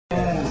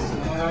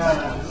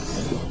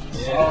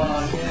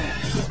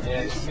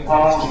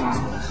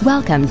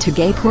Welcome to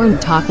Gay Porn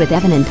Talk with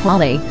Evan and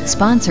Polly,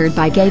 sponsored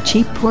by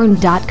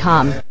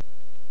GayCheapPorn.com.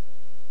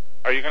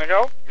 Are you going to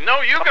go?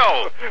 No, you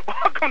go.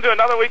 Welcome to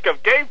another week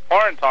of Gay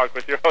Porn Talk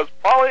with your hosts,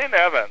 Polly and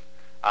Evan.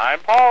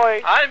 I'm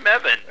Polly. I'm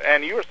Evan.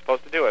 And you were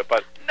supposed to do it,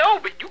 but... No,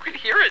 but you could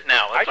hear it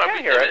now. That's I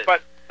can hear it,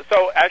 but...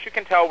 So, as you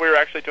can tell, we're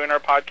actually doing our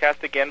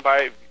podcast again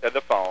by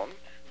the phone.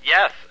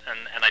 Yes,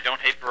 and I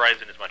don't hate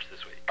Verizon as much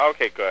this week.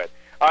 Okay, good.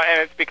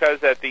 And it's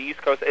because at the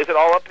East Coast... Is it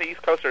all up the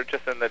East Coast or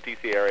just in the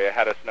D.C. area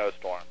had a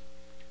snowstorm?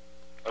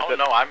 No,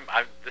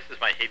 this is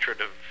my hatred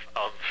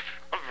of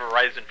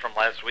Verizon from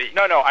last week.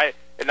 No, I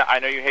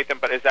know you hate them,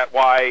 but is that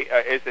why,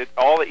 is it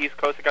all the East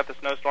Coast that got the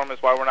snowstorm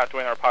is why we're not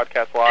doing our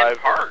podcast live? In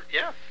part,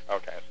 yes.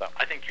 Okay, so.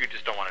 I think you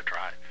just don't want to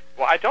drive.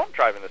 Well, I don't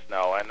drive in the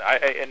snow, and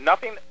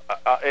nothing,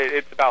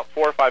 it's about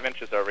 4 or 5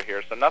 inches over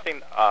here, so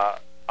nothing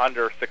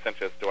under 6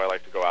 inches do I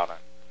like to go out in.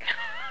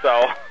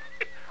 So,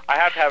 I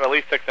have to have at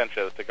least 6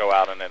 inches to go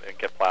out in it and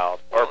get plowed,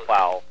 or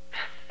plow,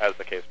 as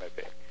the case may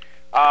be.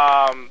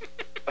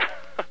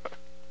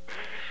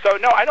 So,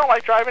 no, I don't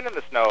like driving in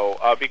the snow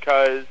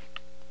because,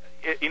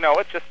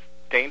 it's just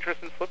dangerous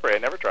and slippery. I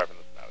never drive in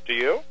the snow. Do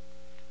you?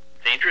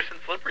 Dangerous and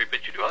slippery,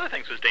 but you do other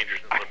things with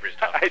dangerous and slippery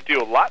stuff. I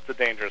do lots of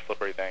dangerous,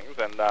 slippery things,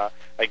 and,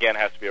 again, it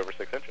has to be over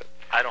 6 inches.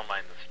 I don't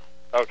mind the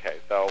snow. Okay,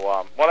 so,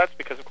 well, that's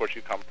because, of course,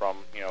 you come from,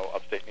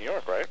 upstate New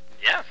York, right?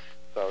 Yes.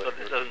 So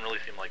this doesn't really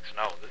seem like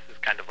snow. This is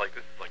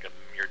like a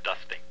mere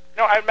dusting.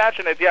 No, I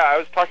imagine it, yeah. I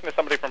was talking to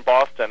somebody from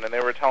Boston, and they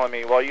were telling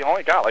me, well, you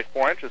only got like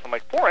 4 inches. I'm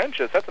like, 4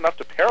 inches? That's enough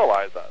to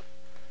paralyze us.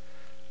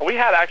 Well, we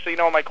had actually,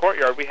 in my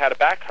courtyard, we had a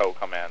backhoe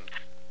come in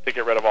to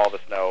get rid of all the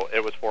snow.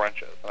 It was 4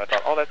 inches. And I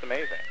thought, oh, that's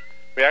amazing.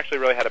 We actually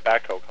really had a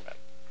backhoe come in.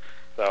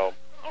 So,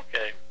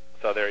 okay.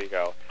 So there you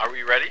go. Are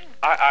we ready?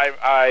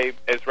 I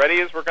as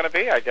ready as we're going to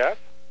be, I guess.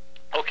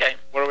 Okay.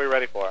 What are we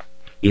ready for?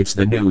 It's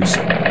the news.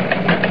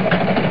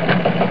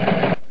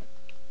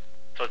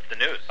 So it's the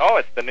news. Oh,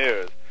 it's the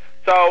news.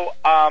 So,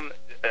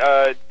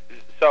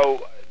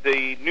 so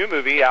the new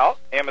movie out,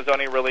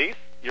 Amazonia release.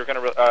 You're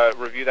going to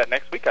review that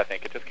next week, I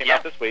think. It just came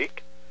out this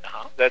week.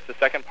 Uh-huh. That's the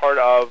second part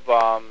of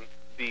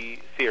the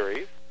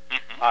series,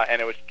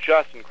 and it was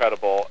just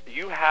incredible.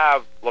 You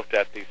have looked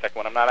at the second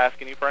one. I'm not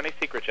asking you for any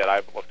secrets yet.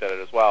 I've looked at it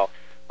as well.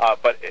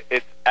 But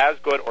it's as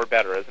good or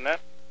better, isn't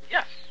it?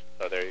 Yes.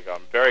 So there you go.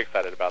 I'm very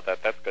excited about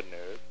that. That's good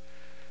news.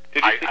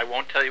 I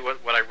won't tell you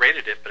what I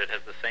rated it, but it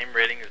has the same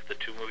rating as the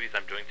 2 movies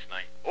I'm doing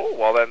tonight. Oh,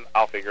 well, then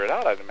I'll figure it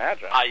out, I'd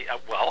imagine.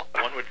 Well,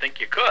 one would think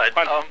you could.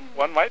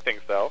 One might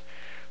think so.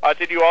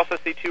 Did you also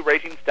see, too,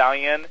 Raging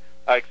Stallion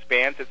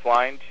expands its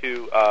line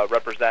to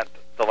represent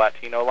the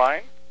Latino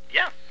line?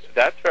 Yes.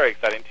 That's very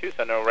exciting, too.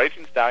 So, no,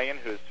 Raging Stallion,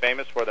 who's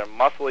famous for their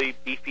muscly,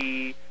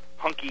 beefy,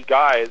 hunky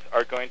guys,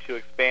 are going to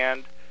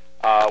expand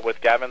with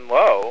Gavin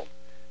Lowe,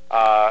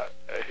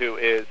 who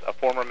is a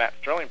former Matt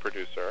Sterling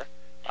producer,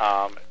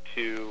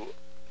 to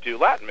do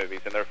Latin movies.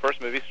 And their first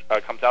movie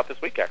comes out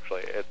this week,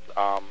 actually. It's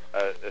a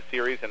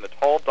series in the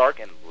tall, dark,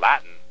 and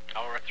Latin.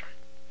 Oh, that's right.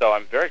 So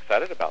I'm very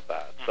excited about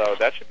that. So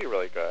that should be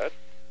really good.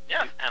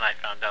 Yeah, and I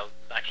found out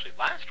actually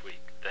last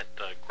week that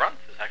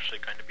Grunts is actually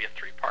going to be a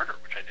 3-parter,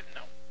 which I didn't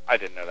know. I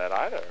didn't know that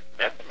either.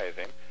 That's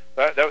amazing.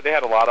 They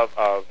had a lot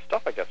of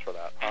stuff, I guess, for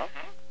that,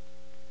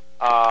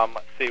 huh?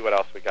 Let's see what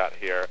else we got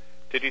here.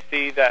 Did you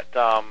see that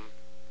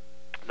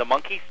the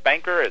Monkey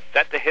Spanker is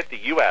set to hit the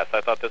U.S.?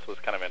 I thought this was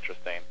kind of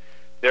interesting.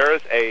 There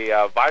is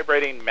a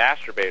vibrating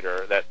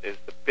masturbator that is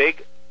the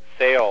big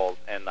sales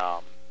in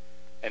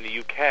the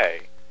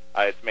U.K.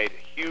 It's made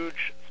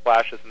huge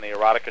splashes in the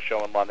Erotica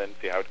show in London.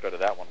 See, I would go to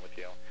that one with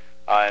you.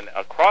 And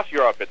across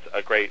Europe, it's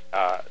a great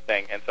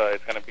thing. And so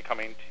it's going to be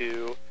coming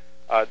to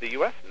the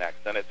U.S.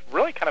 next. And it's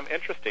really kind of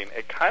interesting.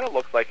 It kind of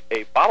looks like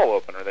a bottle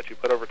opener that you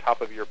put over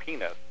top of your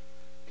penis.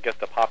 You get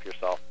to pop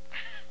yourself.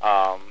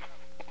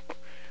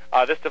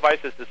 This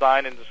device is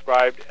designed and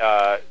described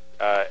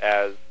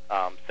as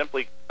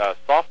simply a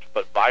soft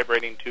but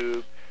vibrating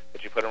tube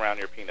that you put around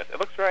your penis. It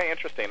looks very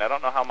interesting. I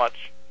don't know how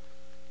much...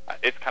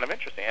 It's kind of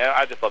interesting.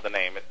 I just love the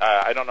name.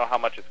 I don't know how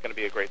much it's going to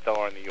be a great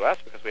seller in the U.S.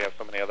 because we have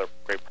so many other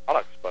great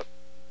products, but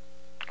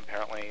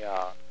apparently,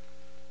 well,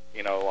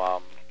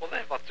 they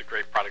have lots of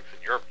great products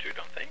in Europe, too,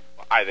 don't they?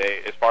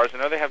 As far as I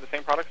know, they have the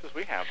same products as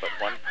we have, but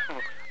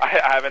I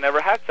haven't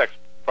ever had sex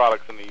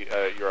products in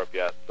Europe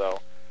yet, so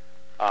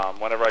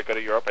whenever I go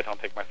to Europe, I don't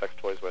take my sex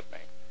toys with me.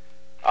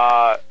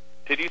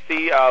 Did you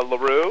see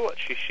LaRue?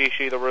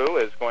 Shishi LaRue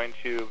is going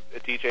to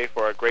DJ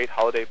for a great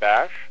holiday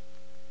bash.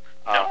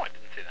 No, I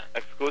didn't see that.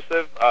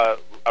 Exclusive,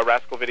 a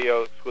Rascal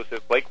Video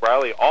exclusive. Blake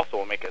Riley also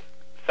will make a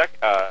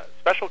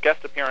special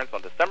guest appearance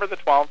on December the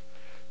 12th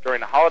during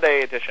the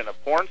holiday edition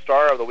of Porn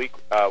Star of the Week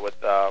at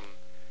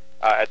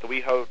the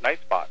WeHo Night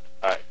Spot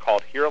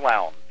called Here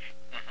Lounge.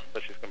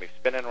 So she's going to be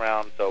spinning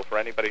around. So for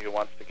anybody who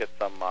wants to get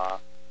some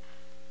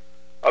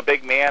a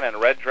big man in a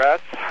red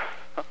dress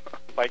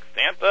like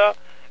Santa,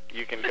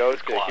 you can go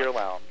to Here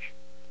Lounge.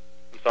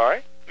 I'm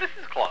sorry?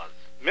 Mrs. Claus.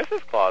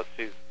 Mrs. Claus.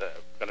 She's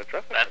going to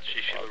dress like That's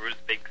Shishi LaRue's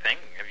big thing.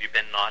 Have you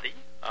been naughty?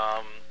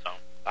 So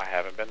I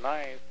haven't been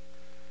nice.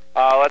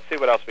 Let's see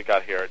what else we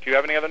got here. Do you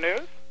have any other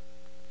news?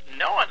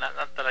 No,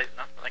 not that I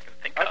can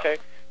think of. Okay.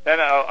 Then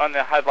on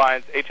the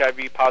headlines,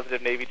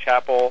 HIV-positive Navy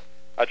chaplain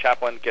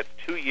gets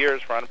 2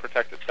 years for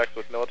unprotected sex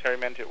with military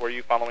men. Were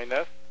you following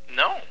this?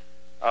 No.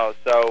 Oh,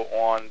 so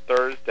on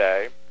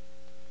Thursday,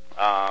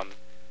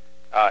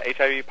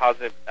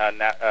 HIV-positive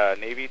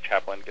Navy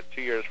chaplain gets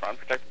 2 years for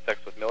unprotected sex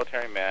with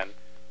military men,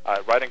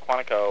 right in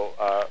Quantico,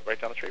 right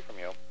down the street from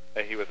you.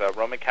 He was a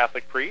Roman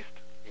Catholic priest.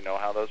 You know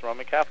how those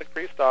Roman Catholic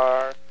priests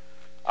are.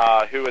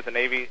 Who was a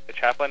Navy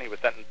chaplain. He was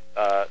sentenced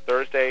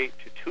Thursday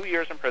to 2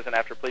 years in prison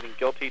after pleading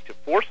guilty to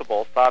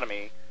forcible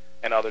sodomy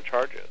and other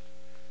charges.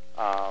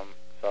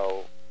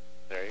 So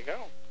there you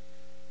go.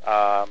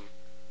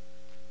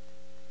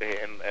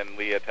 And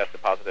Leah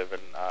tested positive in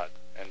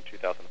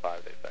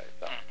 2005, they say.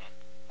 So.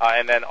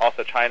 And then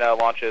also China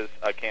launches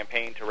a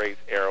campaign to raise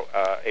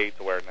AIDS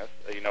awareness.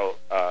 You know,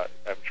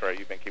 I'm sure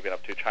you've been keeping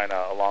up to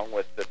China, along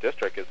with the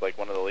district, is like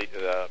one of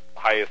the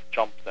highest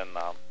jumps in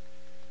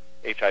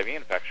HIV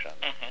infection.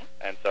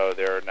 And so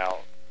they're now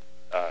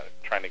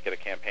trying to get a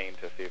campaign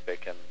to see if they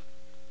can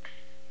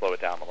slow it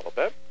down a little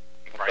bit.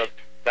 Right. So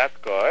that's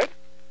good.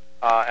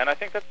 And I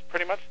think that's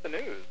pretty much the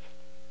news.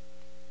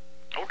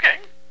 Okay.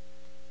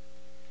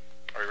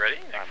 Are we ready?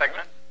 Next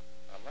segment?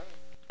 I'm ready.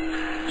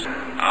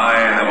 I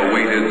have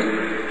awaited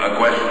a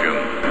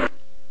question.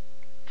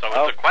 So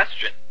it's a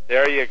question.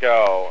 There you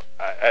go.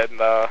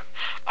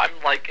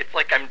 It's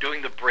like I'm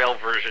doing the Braille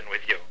version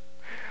with you.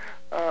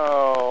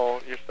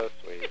 Oh, you're so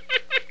sweet.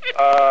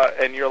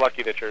 And you're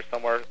lucky that you're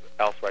somewhere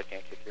else where I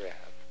can't kick your ass.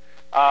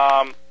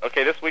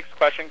 Okay, this week's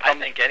question comes...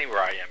 I think anywhere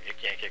I am, you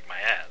can't kick my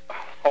ass.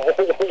 Oh,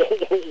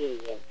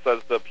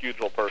 says the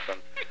pugil person.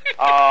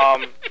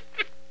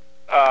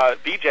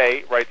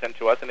 BJ writes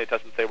into us, and it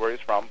doesn't say where he's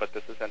from, but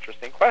this is an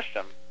interesting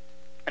question.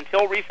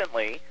 Until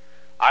recently,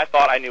 I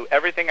thought I knew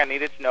everything I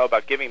needed to know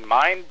about giving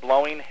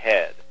mind-blowing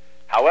head.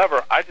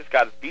 However, I just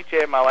got a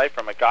BJ in my life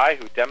from a guy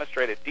who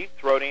demonstrated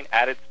deep-throating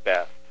at its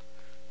best.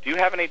 Do you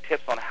have any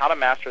tips on how to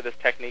master this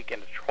technique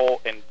and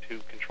to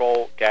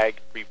control gag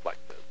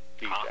reflexes,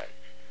 BJ?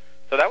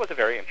 So that was a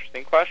very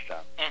interesting question.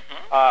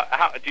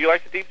 Do you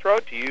like to deep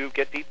throat? Do you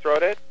get deep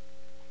throated?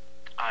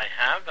 I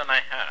have, and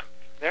I have.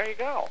 There you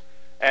go.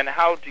 And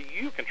how do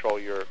you control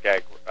your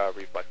gag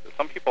reflexes?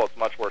 Some people it's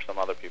much worse than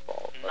other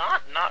people.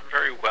 Not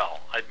very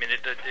well. I mean,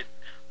 the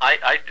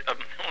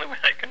only way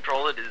I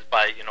control it is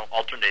by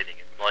alternating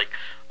it. Like,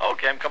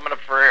 okay, I'm coming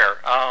up for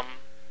air.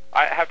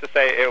 I have to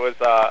say it was.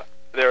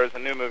 There is a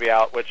new movie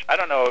out, which I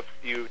don't know if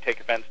you take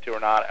offense to or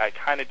not. I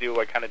kind of do,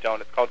 I kind of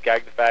don't. It's called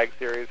Gag the Fag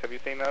series. Have you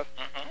seen this?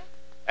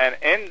 And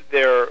in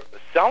their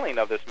selling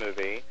of this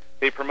movie,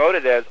 they promote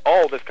it as,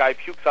 oh, this guy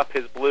pukes up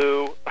his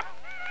blue,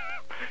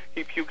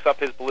 he pukes up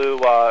his blue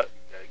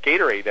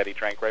Gatorade that he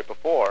drank right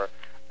before.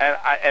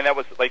 And that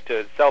was like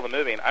to sell the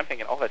movie. And I'm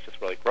thinking, oh, that's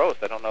just really gross.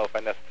 I don't know if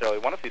I necessarily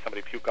want to see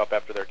somebody puke up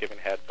after they're giving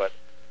head, but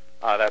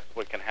that's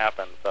what can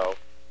happen. So,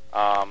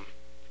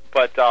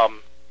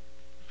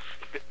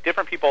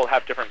 different people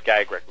have different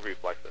gag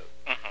reflexes.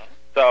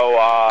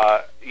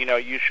 So,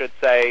 you should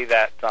say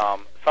that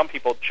some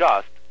people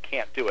just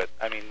can't do it.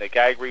 I mean, the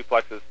gag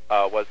reflexes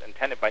was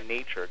intended by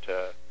nature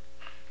to,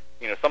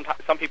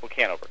 some people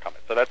can't overcome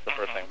it. So that's the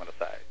first thing I'm going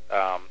to say.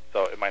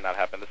 So it might not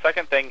happen. The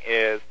second thing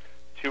is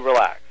to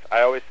relax.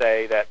 I always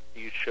say that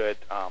you should,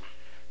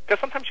 because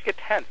sometimes you get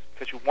tense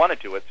because you want to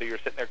do it, so you're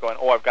sitting there going,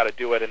 oh, I've got to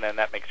do it, and then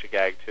that makes you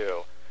gag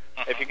too.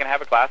 If you can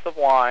have a glass of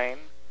wine,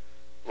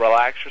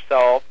 relax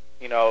yourself,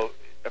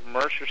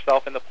 immerse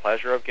yourself in the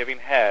pleasure of giving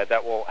head,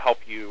 that will help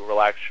you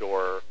relax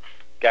your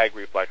gag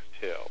reflex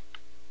too.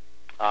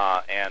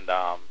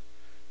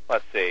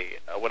 Let's see,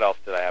 what else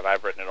did I have?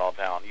 I've written it all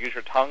down. Use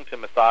your tongue to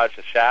massage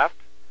the shaft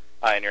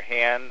and your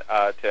hand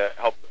to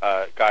help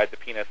guide the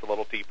penis a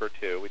little deeper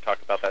too. We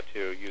talked about that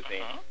too,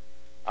 using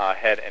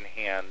head and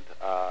hand,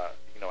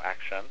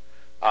 action.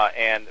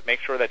 And make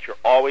sure that you're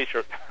always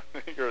your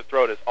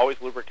throat is always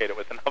lubricated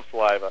with enough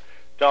saliva.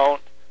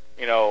 Don't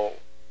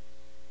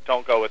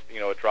go with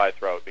a dry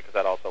throat, because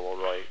that also will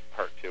really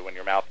hurt too when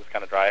your mouth is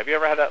kind of dry. Have you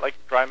ever had that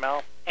dry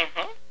mouth?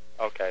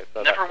 Okay,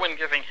 so never when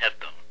giving head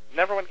though.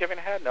 Never when giving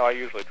head? No, I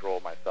usually drool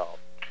myself.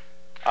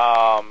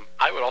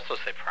 I would also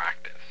say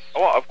practice.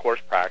 Oh, well, of course,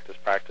 practice.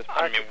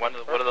 I mean, one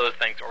of those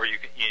things, or you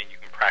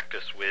can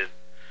practice with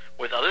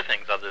other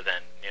things other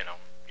than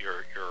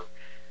your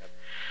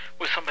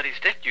with somebody's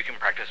dick. You can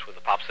practice with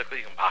a popsicle.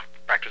 You can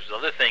practice with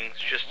other things,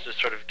 just to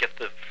sort of get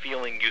the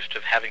feeling used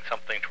of having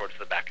something towards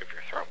the back of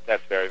your throat.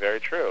 That's very, very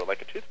true.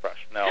 Like a toothbrush.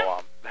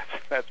 No,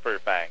 that's for your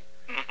fang.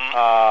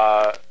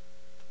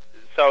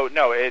 So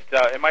no, it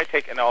might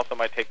take, and also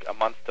might take a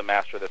month to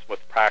master this with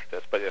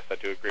practice. But yes, I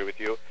do agree with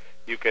you.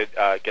 You could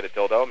get a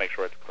dildo, make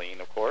sure it's clean,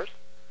 of course,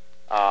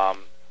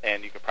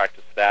 and you can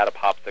practice that. A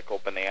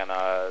popsicle,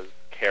 bananas,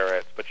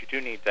 carrots. But you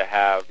do need to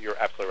have. You're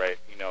absolutely right.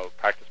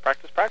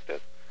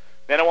 Practice.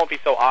 Then it won't be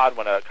so odd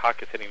when a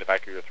cock is hitting the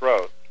back of your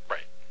throat,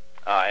 right?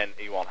 And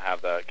you won't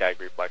have the gag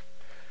reflex.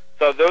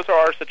 So those are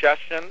our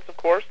suggestions, of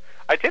course.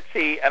 I did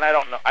see, and I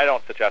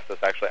don't suggest this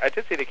actually. I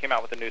did see they came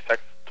out with a new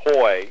sex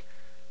toy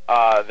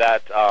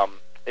that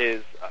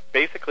is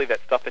basically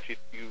that stuff that you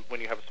when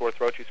you have a sore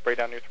throat, you spray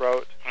down your throat.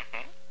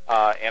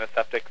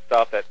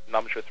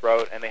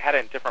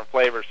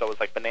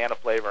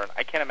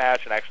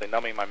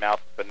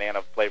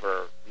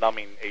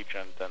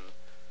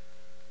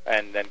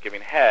 and then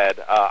giving head.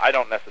 I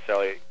don't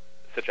necessarily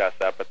suggest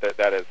that, but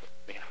that is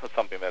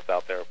something that's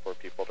out there for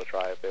people to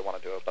try if they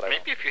want to do it. But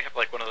maybe if you have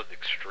like one of those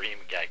extreme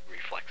gag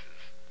reflexes.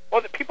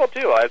 Well, people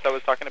do. As I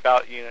was talking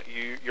about,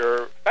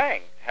 your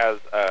fang has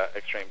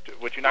extreme.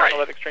 Would you not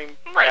call it extreme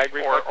gag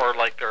reflex? Or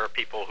like there are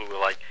people who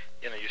like,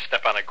 you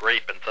step on a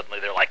grape and suddenly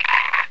they're like,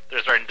 ah,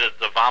 they're starting to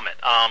vomit.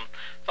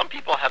 Some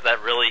people have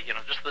that really,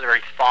 just the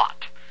very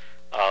thought,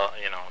 of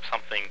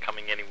something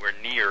coming anywhere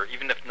near,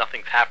 even if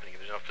nothing's happening,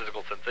 there's no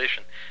physical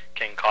sensation,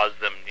 can cause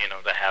them,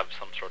 to have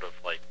some sort of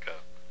like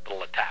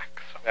little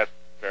attack. So. That's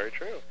very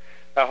true.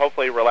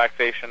 Hopefully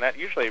relaxation, that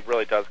usually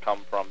really does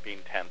come from being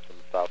tense and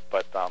stuff,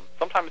 but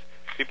sometimes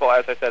people,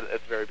 as I said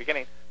at the very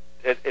beginning,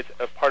 it's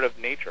a part of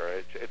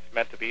nature. It's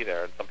meant to be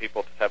there, and some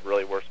people just have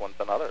really worse ones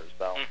than others,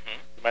 so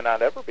you might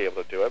not ever be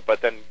able to do it,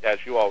 but then,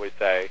 as you always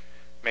say,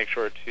 make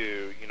sure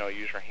to,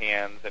 use your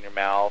hands and your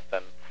mouth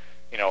and,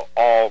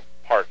 all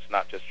parts,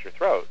 not just your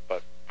throat,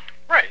 but...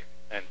 Right.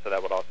 And so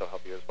that would also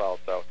help you as well.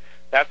 So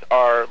that's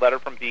our letter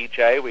from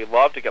BJ. We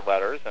love to get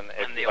letters. And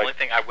the only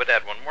thing, I would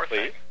add one more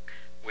thing,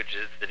 which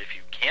is that if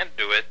you can't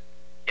do it,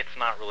 it's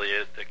not really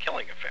a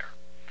killing affair.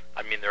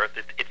 I mean,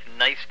 it's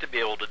nice to be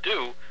able to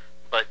do,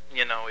 but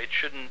it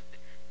shouldn't.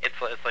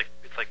 It's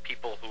like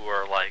people who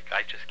are like,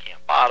 I just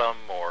can't bottom,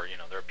 or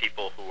there are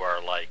people who are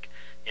like,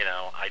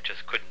 I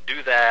just couldn't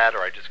do that,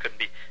 or I just couldn't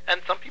be.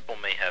 And some people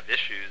may have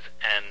issues,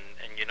 and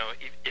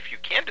if you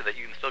can do that,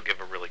 you can still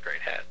give a really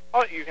great head.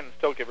 Oh, you can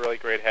still give a really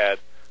great head,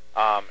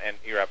 and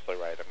you're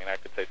absolutely right. I mean, I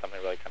could say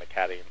something really kind of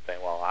catty and say,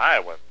 well, I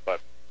wouldn't,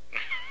 but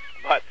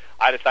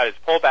I decided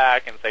to pull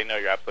back and say, no,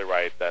 you're absolutely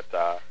right. That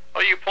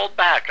oh, you pulled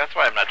back. That's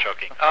why I'm not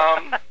joking.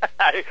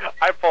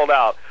 I pulled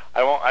out.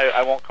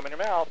 I won't come in your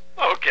mouth.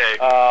 Okay.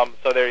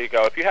 So there you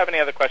go. If you have any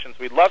other questions,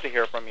 we'd love to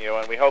hear from you,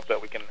 and we hope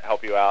that we can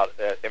help you out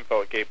at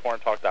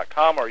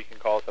info@gayporntalk.com, or you can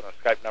call us on our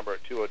Skype number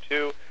at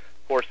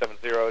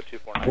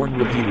 202-470-2499. Porn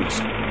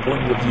reviews.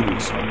 Porn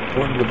reviews.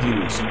 Porn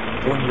reviews.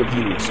 Porn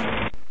reviews.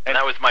 And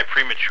that was my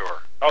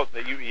premature. Oh,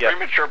 yes.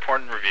 Premature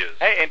porn reviews.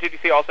 Hey, and did you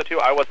see also, too,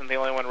 I wasn't the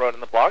only one who wrote in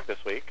the blog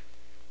this week.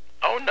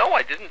 Oh,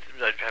 not even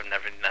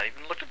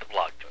looked at the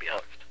blog, to be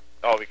honest.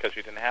 Oh, because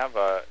you didn't have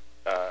well,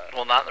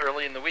 not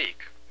early in the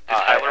week. Did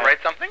Tyler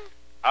write something?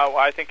 Oh,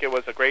 I think it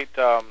was a great,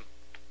 I'm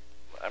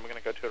going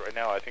to go to it right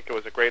now. I think it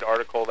was a great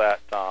article that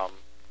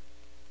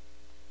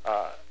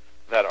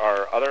that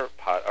our other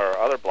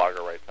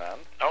blogger writes in.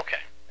 Okay.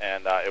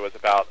 And it was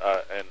about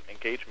an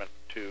engagement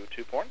to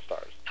two porn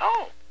stars.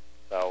 Oh.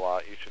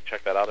 So you should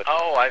check that out.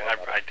 I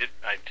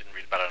didn't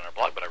read about it on our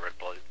blog, but I read it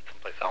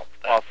someplace else.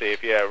 Well, see,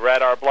 if you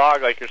read our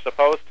blog like you're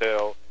supposed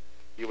to,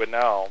 you would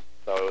know.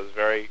 So it was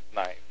very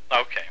nice.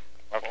 Okay.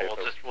 Okay. Well,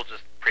 we'll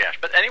just prehash.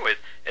 But anyways,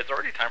 it's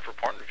already time for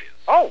porn reviews.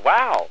 Oh,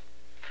 wow.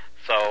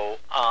 So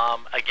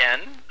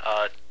again,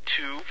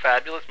 two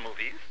fabulous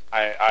movies.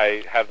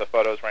 I have the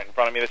photos right in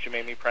front of me that you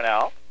made me print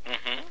out.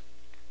 Mm-hmm.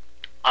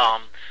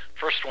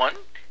 First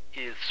one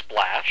is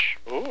Splash.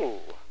 Ooh.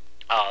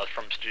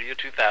 From Studio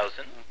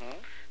 2000. Mm-hmm.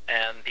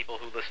 And people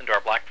who listen to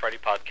our Black Friday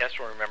podcast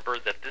will remember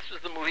that this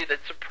was the movie that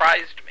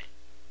surprised me.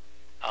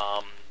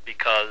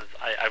 Because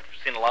I've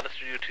seen a lot of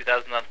Studio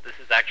 2000. This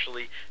is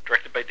actually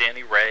directed by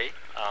Danny Ray.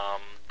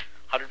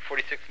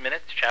 146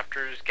 minutes,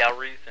 chapters,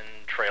 galleries,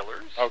 and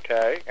trailers.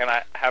 Okay, and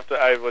I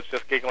was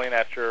just giggling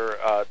at your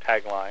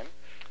tagline,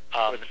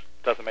 which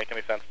doesn't make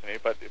any sense to me,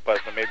 but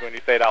maybe when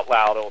you say it out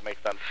loud, it will make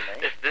sense to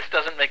me. If this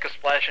doesn't make a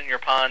splash in your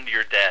pond,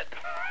 you're dead.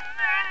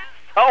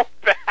 So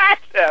bad,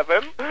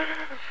 Evan.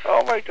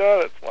 Oh my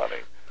God, it's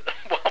funny.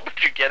 Well,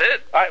 but you get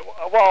it?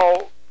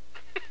 Well,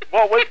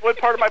 what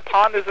part of my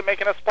pond is it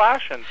making a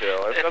splash into?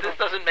 If this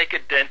doesn't make a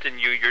dent in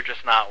you, you're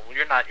just not.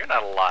 You're not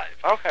alive.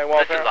 Okay,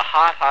 well, this is a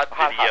hot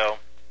video.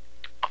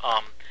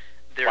 Wow.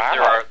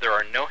 There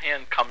are no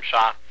hand cum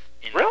shots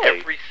in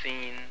every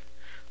scene.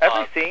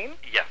 Every scene?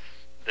 Yes,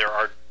 there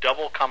are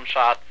double cum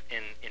shots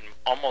in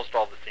almost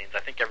all the scenes.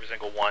 I think every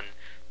single one.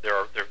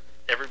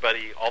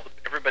 Everybody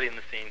in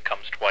the scene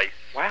comes twice.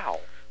 Wow.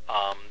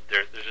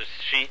 There's a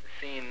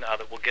scene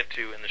that we'll get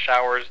to in the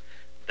showers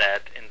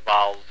that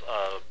involves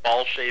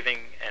ball shaving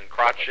and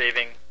crotch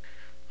shaving.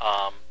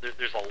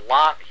 There's a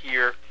lot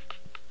here.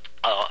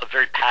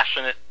 Very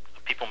passionate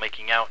people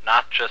making out,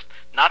 not just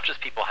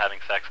people having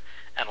sex,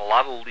 and a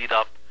lot of lead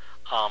up.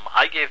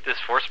 I gave this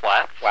 4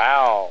 splats.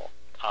 Wow.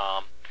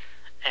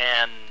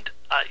 And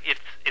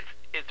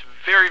it's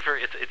very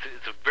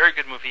it's a very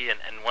good movie.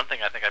 And one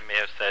thing I think I may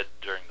have said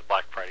during the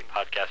Black Friday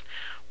podcast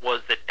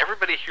was that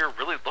everybody here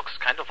really looks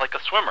kind of like a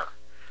swimmer.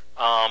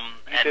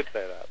 You did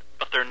say that,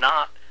 but they're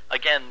not.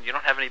 Again, you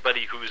don't have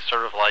anybody who's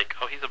sort of like,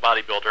 oh, he's a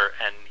bodybuilder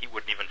and he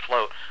wouldn't even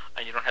float,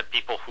 and you don't have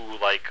people who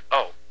like,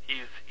 oh,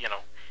 he's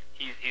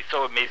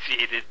so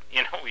emaciated,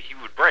 he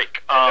would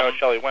break. No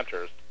Shelley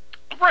Winters.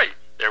 Right,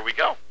 there we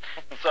go.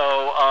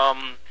 So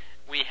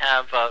we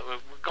have,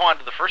 we'll go on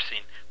to the first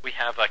scene. We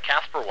have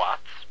Casper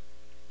Watts,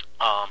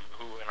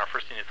 who in our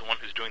first scene is the one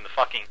who's doing the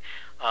fucking,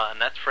 and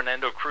that's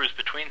Fernando Cruz.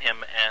 Between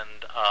him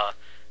and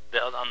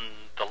on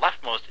the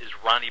leftmost is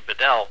Ronnie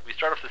Bedell. We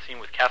start off the scene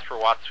with Casper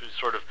Watts, who's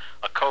sort of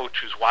a coach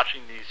who's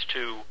watching these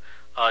two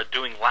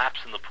doing laps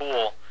in the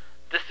pool.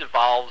 This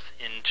evolves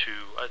into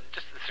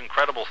just this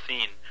incredible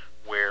scene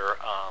where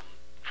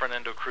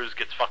Fernando Cruz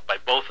gets fucked by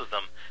both of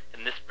them.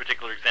 In this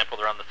particular example,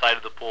 they're on the side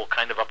of the pool,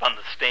 kind of up on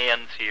the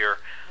stands here.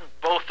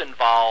 Both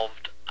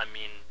involved. I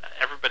mean,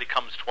 everybody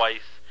comes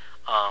twice.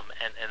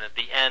 And at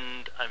the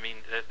end, I mean,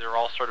 they're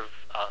all sort of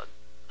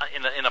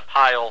in a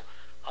pile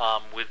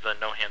with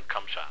no-hand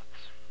cum shots.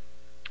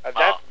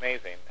 That's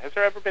amazing. Has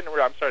there ever been?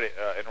 I'm sorry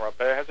to interrupt,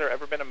 but has there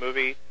ever been a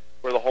movie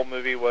where the whole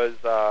movie was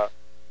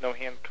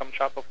no-hand cum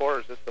shot before, or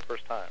is this the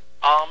first time?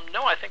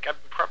 No, I think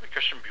probably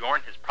Christian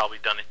Bjorn has probably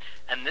done it.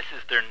 And this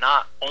is they're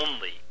not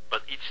only,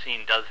 but each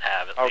scene does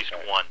have at least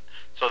one.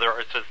 So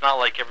it's not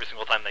like every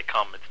single time they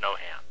come, it's no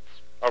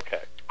hands.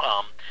 Okay.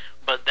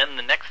 But then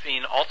the next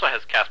scene also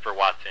has Casper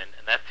Watson,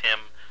 and that's him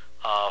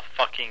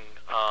fucking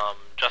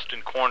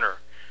Justin Corner.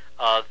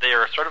 They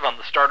are sort of on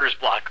the starters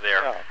block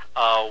there,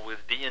 with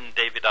Dean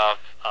Davidoff,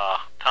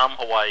 Tom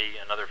Hawaii,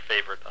 another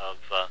favorite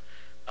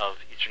of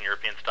Eastern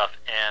European stuff,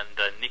 and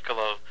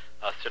Nicolo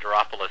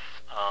Sideropoulos,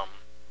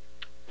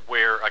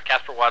 where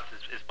Casper Watts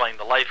is playing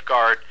the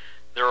lifeguard.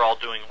 They're all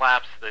doing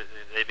laps.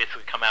 They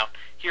basically come out.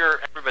 Here,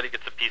 everybody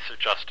gets a piece of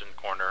Justin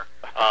Corner.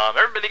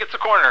 Everybody gets a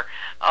corner.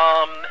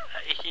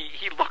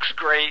 He looks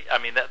great. I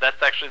mean,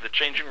 that's actually the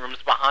changing rooms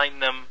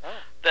behind them.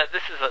 That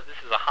this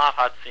is a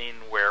hot scene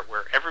where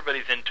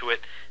everybody's into it,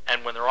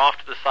 and when they're off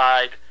to the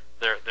side,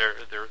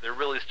 they're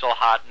really still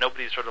hot.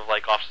 Nobody's sort of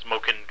like off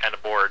smoking, kind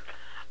of bored.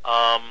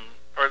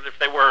 Or if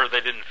they were, they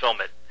didn't film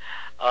it.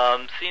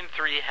 Scene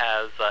 3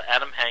 has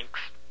Adam Hanks,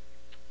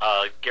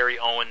 Gary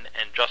Owen,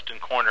 and Justin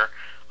Corner,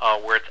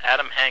 where it's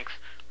Adam Hanks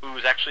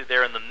who's actually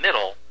there in the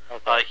middle.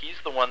 Okay. He's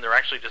the one they're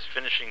actually just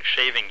finishing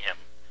shaving him,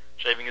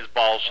 shaving his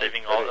balls,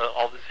 shaving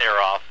all his hair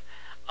off,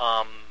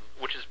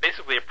 which is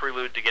basically a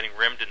prelude to getting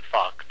rimmed and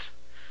fucked.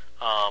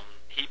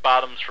 Heat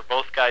bottoms for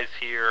both guys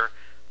here.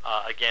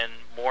 Again,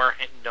 more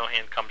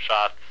no-hand cum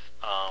shots.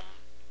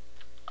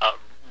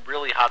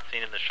 Really hot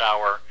scene in the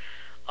shower.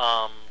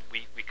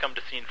 We come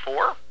to scene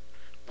 4,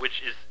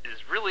 which is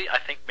really, I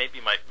think,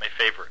 maybe my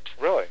favorite.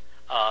 Really?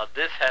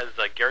 This has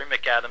Gary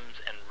McAdams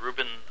and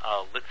Ruben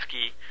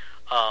Litsky,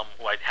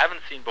 who I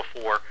haven't seen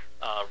before.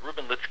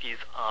 Ruben Litsky's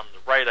on the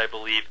right, I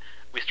believe.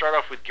 We start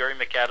off with Gary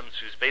McAdams,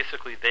 who's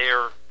basically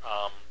there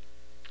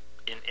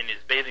in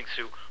his bathing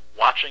suit,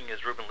 watching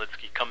as Ruben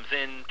Litsky comes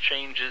in,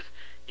 changes.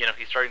 You know,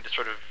 he's starting to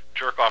sort of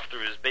jerk off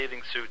through his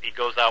bathing suit. He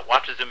goes out,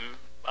 watches him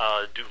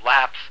do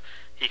laps.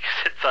 He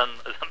sits on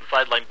the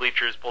sideline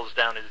bleachers, pulls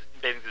down his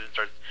bathing suit, and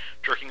starts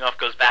jerking off.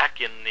 Goes back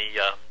in the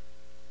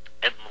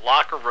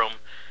locker room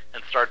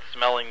and starts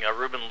smelling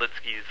Ruben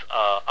Litsky's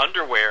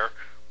underwear,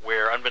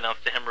 where,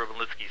 unbeknownst to him, Ruben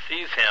Litsky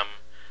sees him.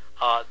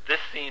 This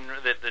scene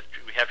that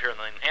we have here on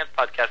the Enhanced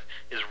podcast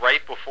is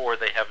right before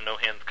they have no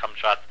hands cum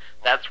shots.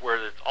 That's where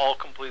it's all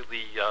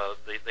completely,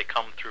 they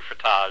come through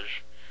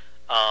footage.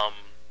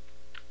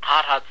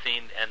 Hot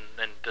scene, and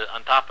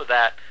on top of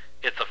that,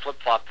 it's a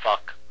flip-flop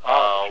fuck,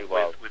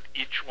 with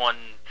each one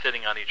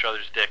sitting on each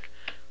other's dick,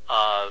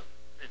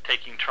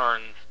 taking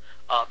turns.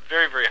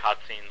 Very, very hot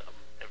scene.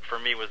 For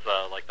me, was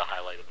like the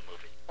highlight of the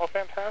movie. Oh,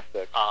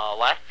 fantastic.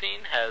 Last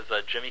scene has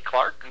Jimmy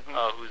Clark,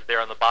 who's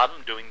there on the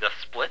bottom doing the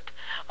split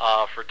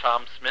for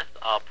Tom Smith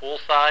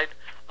poolside.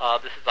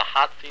 This is a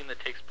hot scene that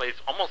takes place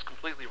almost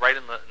completely right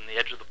in the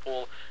edge of the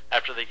pool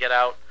after they get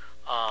out.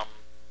 A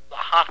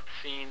hot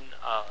scene,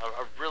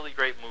 a really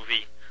great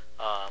movie.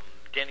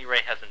 Danny Ray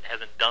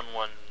hasn't done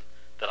one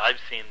that I've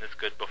seen this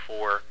good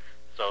before,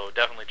 so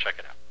definitely check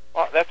it out.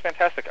 Well, that's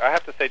fantastic. I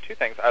have to say two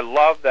things. I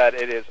love that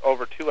it is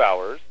over 2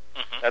 hours.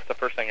 That's the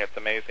first thing. It's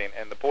amazing.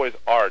 And the boys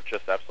are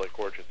just absolutely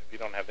gorgeous. If you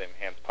don't have the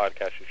Enhanced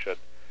podcast, you should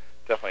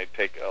definitely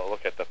take a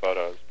look at the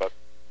photos. But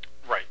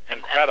right,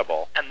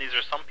 incredible. And these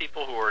are some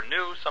people who are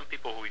new, some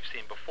people who we've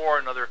seen before,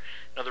 another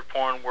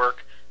porn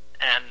work.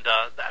 And,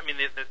 I mean,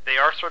 they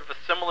are sort of a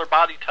similar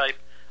body type,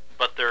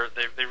 but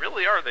they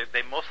really are.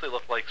 They mostly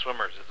look like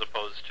swimmers as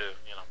opposed to,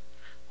 you know,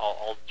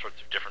 all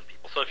sorts of different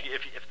people. So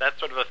if that's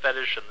sort of a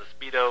fetish, and the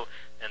Speedo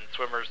and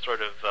swimmers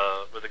sort of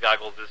with the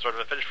goggles is sort of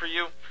a fetish for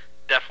you,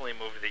 definitely a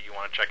movie that you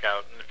want to check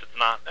out. And if it's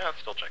not,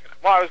 still check it out.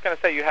 Well, I was going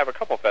to say you have a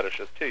couple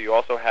fetishes too. You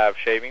also have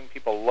shaving.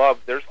 People love.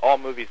 There's all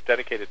movies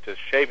dedicated to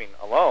shaving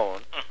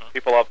alone.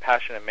 People love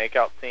passionate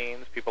makeout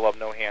scenes. People love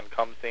no hand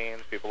cum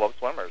scenes. People love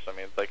swimmers. I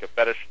mean, it's like a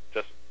fetish,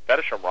 just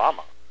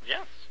fetishorama.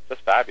 Yes.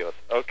 Just fabulous.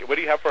 Okay, what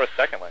do you have for a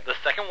second one? The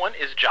second one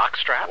is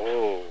Jockstrap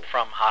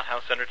from Hot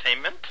House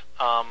Entertainment.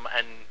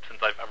 And since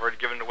I've already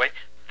given it away,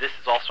 this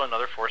is also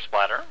another force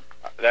splatter.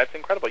 That's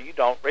incredible. You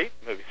don't rate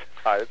movies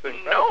high. It's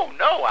incredible.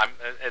 No.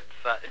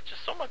 It's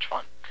just so much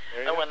fun.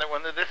 And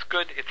when they're this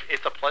good,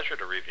 it's a pleasure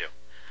to review.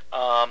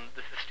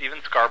 This is Steven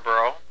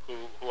Scarborough,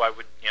 who I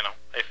would, you know,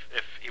 if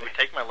he would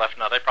take my left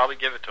nut, I'd probably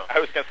give it to him. I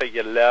was going to say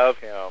you love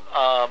him.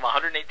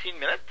 118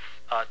 minutes,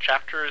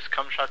 chapters,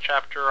 cum shot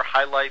chapter,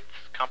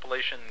 highlights,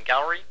 compilation,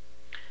 gallery.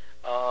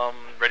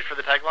 Ready for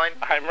the tagline?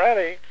 I'm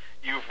ready.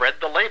 You've read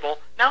the label,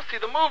 now see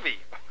the movie.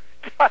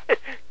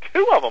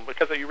 2 of them,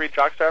 because you read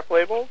Jockstrap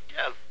labels?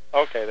 Yes.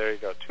 Okay, there you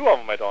go. Two of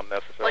them I don't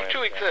necessarily Like two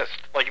understand.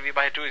 exist. Like if you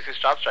buy a two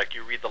exist job strap,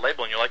 you read the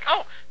label and you're like,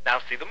 oh, now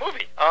see the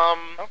movie.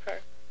 Okay.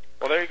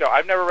 Well, there you go.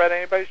 I've never read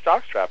anybody's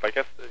jockstrap. I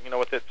guess,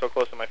 with it so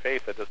close to my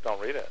face, I just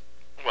don't read it.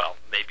 Well,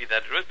 maybe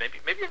that is. Maybe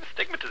you have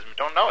astigmatism.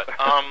 Don't know it.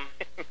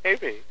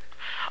 Maybe.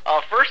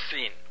 First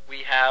scene,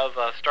 we have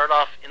start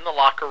off in the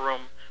locker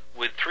room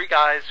with three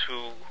guys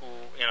who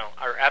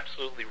are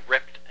absolutely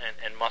ripped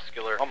and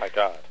muscular. Oh my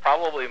God.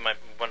 Probably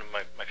one of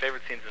my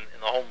favorite scenes in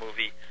the whole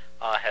movie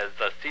has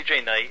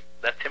C.J. Knight.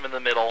 That's him in the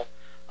middle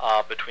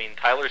between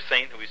Tyler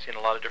Saint, who we've seen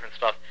a lot of different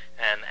stuff,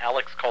 and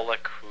Alex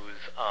Kolek,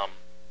 who's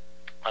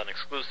an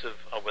exclusive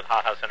with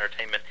Hot House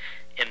Entertainment.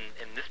 In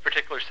this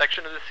particular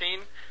section of the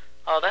scene,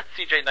 that's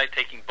C.J. Knight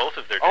taking both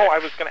of their dicks. Oh, I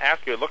was going to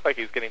ask you. It looked like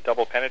he was getting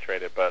double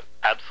penetrated, but...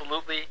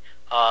 Absolutely.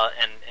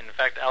 And in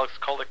fact, Alex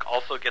Kolek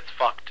also gets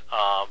fucked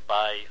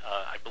by,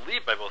 I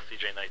believe, by both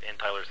C.J. Knight and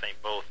Tyler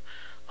Saint, both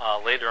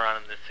later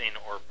on in this scene,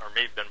 or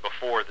maybe been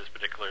before this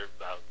particular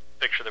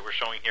picture that we're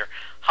showing here.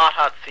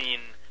 Hot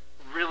scene,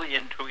 really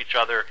into each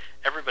other.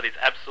 Everybody's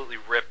absolutely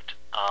ripped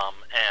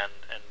and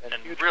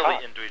really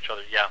hot. into each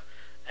other. Yeah.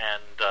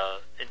 And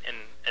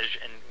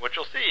what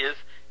you'll see is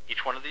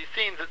each one of these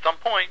scenes at some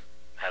point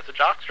has a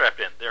jock strapped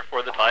in.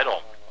 Therefore, the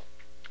title.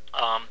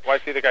 Well, I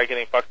see the guy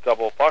getting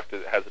double fucked.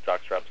 It has a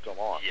jockstrap still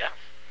on. Yes.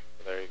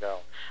 So there you go.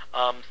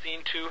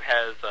 Scene 2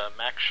 has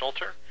Max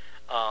Schuttler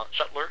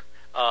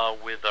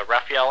with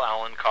Raphael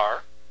Allen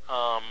Carr.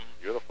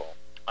 Beautiful.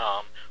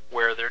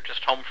 Where they're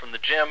just home from the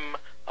gym,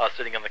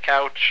 sitting on the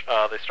couch.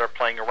 They start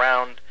playing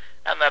around,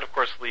 and that, of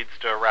course, leads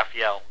to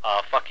Raphael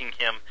fucking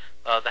him.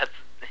 That's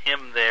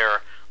him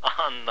there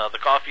on the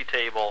coffee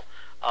table,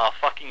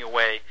 fucking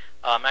away.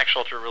 Max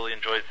Schuttler really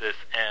enjoys this,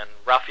 and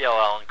Raphael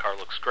Allen Carr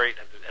looks great,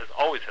 as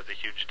always has a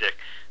huge dick.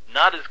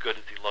 Not as good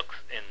as he looks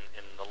in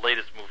the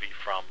latest movie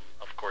from,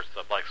 of course,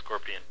 Black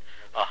Scorpion,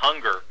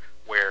 Hunger,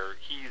 where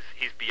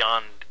he's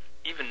beyond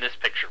even this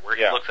picture, where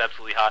he looks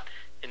absolutely hot.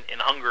 In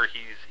Hunger,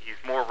 he's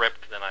more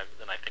ripped than I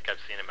think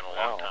I've seen him in a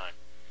long time.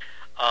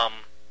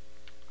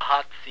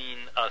 Hot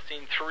scene,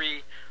 scene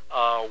 3,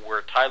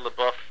 where Ty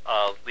LaBeouf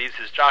leaves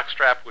his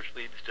jockstrap, which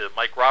leads to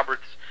Mike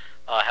Roberts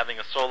having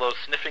a solo,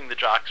 sniffing the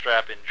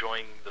jockstrap,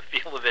 enjoying the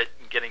feel of it,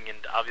 and getting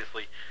into,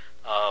 obviously,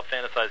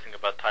 fantasizing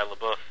about Ty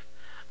LaBeouf,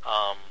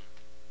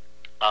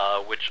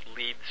 which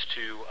leads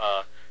to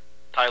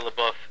Ty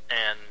LaBeouf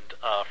and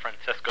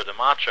Francesco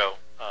D'Amato,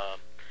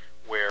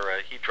 where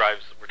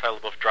Ty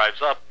LaBeouf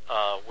drives up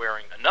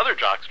wearing another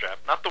jockstrap,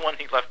 not the one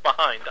he left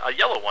behind, a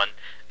yellow one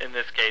in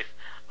this case,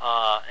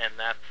 and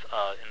that's,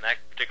 in that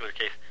particular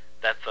case,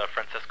 that's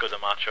Francesco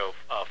D'Amato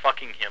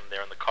fucking him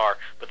there in the car.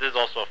 But this is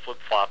also a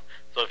flip-flop,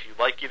 so if you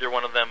like either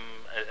one of them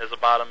as a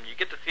bottom, you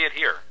get to see it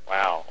here.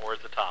 Wow. Or as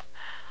a top.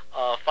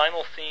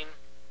 Final scene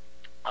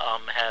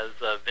has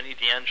Vinny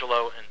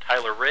D'Angelo and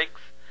Tyler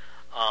Riggs,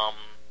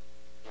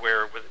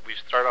 where we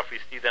start off, we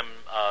see them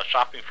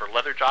shopping for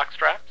leather jock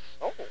straps.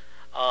 Oh.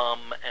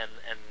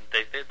 And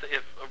they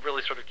have a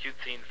really sort of cute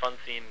scene, fun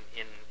scene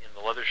in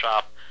the leather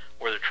shop,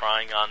 where they're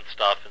trying on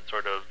stuff and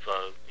sort of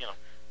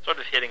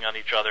hitting on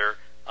each other,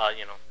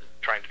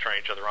 trying to turn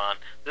each other on.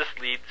 This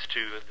leads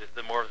to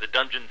the more of the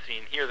dungeon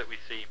scene here that we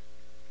see,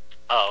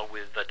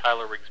 with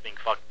Tyler Riggs being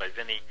fucked by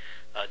Vinny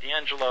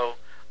D'Angelo.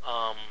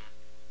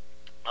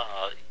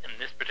 In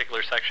this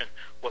particular section,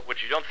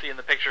 what you don't see in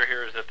the picture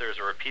here is that there's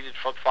a repeated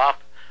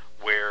flip-flop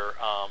where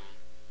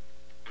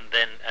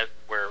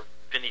where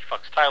Vinny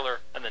fucks Tyler,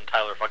 and then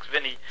Tyler fucks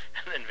Vinny,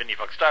 and then Vinny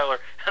fucks Tyler,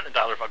 and then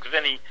Tyler fucks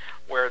Vinny,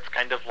 where it's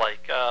kind of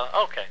like,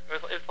 okay,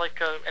 it's like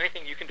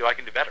anything you can do, I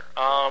can do better.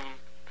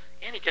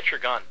 Annie, get your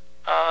gun.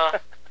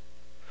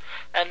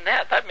 And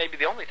that may be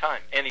the only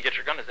time Annie, get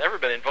your gun has ever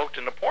been invoked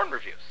in a porn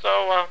review.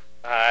 So,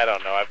 I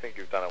don't know. I think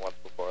you've done it once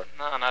before.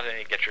 No, not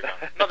Annie, get your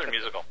gun. Another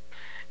musical.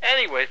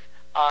 Anyways,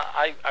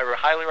 I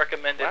highly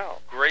recommend it. Wow.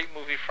 Great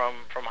movie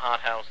from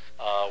Hot House.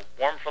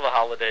 Warm for the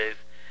holidays.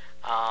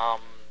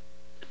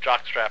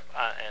 Jockstrap,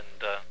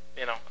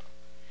 and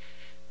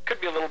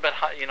could be a little bit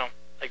high.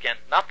 Again,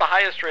 not the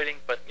highest rating,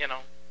 but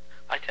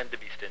I tend to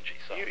be stingy.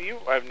 So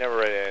I've never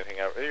read anything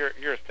ever.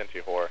 You're a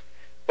stingy whore.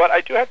 But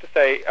I do have to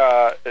say,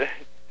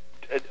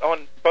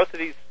 on both of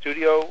these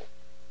studio,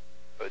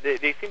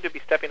 they seem to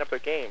be stepping up their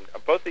game.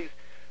 Both these,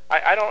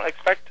 I don't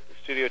expect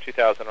Studio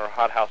 2000 or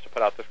Hot House to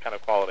put out this kind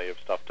of quality of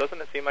stuff.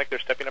 Doesn't it seem like they're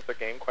stepping up their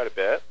game quite a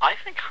bit? I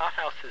think Hot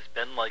House has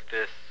been like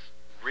this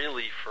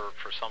really for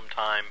some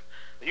time.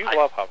 You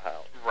love Hot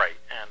House. Right,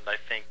 and I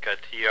think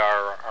TR,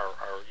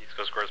 our East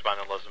Coast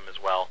correspondent, loves them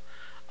as well.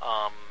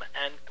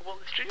 And, well,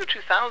 Studio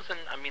 2000,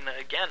 I mean,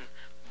 again,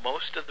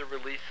 most of the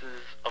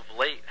releases of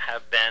late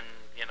have been,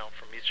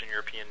 from Eastern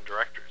European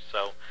directors.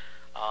 So,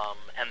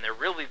 and they're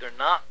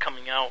not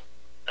coming out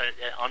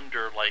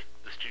under, like,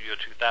 the Studio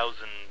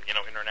 2000,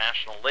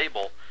 international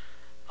label.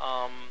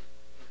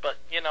 But,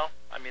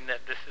 I mean,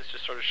 this is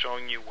just sort of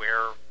showing you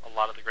where a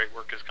lot of the great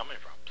work is coming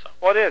from. So.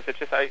 Well, it is. It's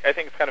just, I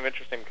think it's kind of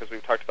interesting because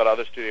we've talked about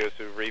other studios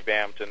who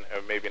revamped and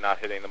are maybe not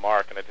hitting the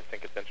mark, and I just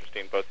think it's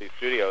interesting both these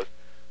studios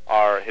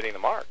are hitting the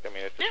mark. I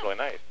mean, it's just really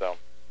nice. So,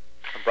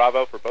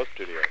 bravo for both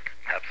studios.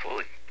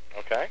 Absolutely.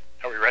 Okay.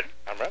 Are we ready?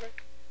 I'm ready.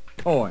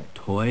 Toy.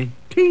 Toy.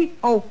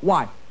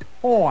 T-O-Y.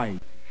 Toy.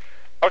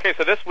 Okay,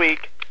 so this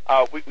week,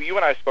 you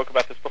and I spoke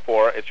about this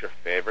before. It's your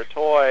favorite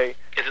toy.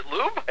 Is it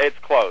lube? It's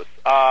close.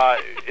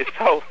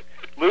 So,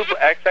 Lube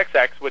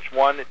XXX, which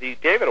won the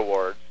David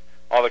Awards,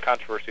 all the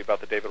controversy about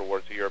the David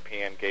Awards, the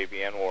European Gay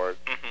VN Awards,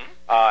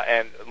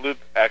 and Lube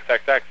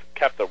XXX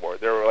kept the award.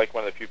 They were like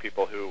one of the few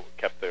people who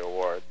kept the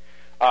award.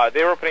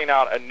 They were putting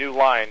out a new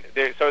line.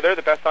 So they're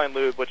the best-selling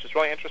lube, which is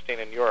really interesting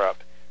in Europe.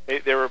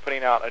 They were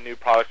putting out a new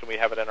product, and we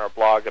have it in our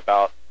blog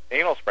about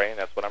anal spray, and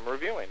that's what I'm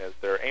reviewing, is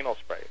their anal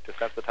spray,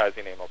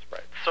 desensitizing anal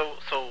spray.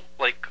 So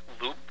like,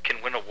 lube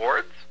can win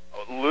awards?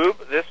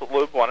 This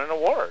lube won an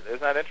award.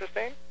 Isn't that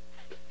interesting?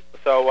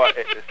 So,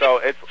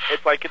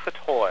 it's like it's a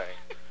toy.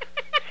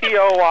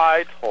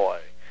 T-O-Y, toy.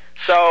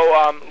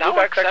 So, now Lube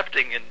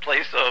accepting in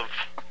place of...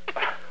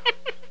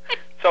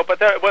 So,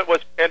 but what was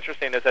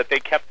interesting is that they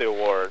kept the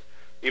award,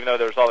 even though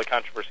there was all the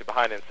controversy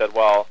behind it, and said,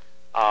 well,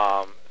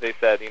 they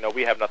said,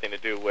 we have nothing to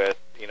do with,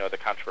 the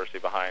controversy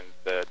behind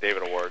the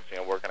David Awards.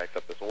 We're going to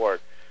accept this award.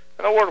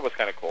 And the award was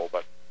kind of cool,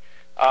 but...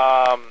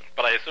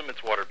 but I assume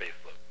it's water-based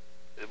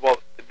lube. Well,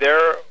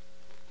 their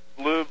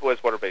lube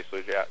was water-based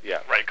lube, yeah.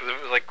 Right, because if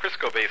it was like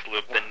Crisco-based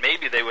lube, then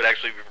maybe they would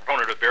actually be a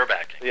proponent of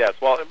barebacking. Yes,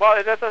 well,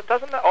 it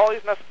doesn't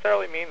always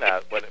necessarily mean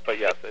that, but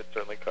yes, it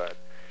certainly could.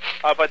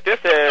 But this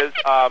is,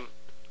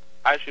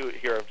 as you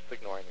hear, I'm just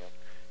ignoring you.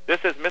 This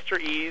is Mr.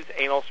 E's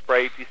Anal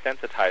Spray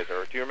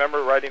Desensitizer. Do you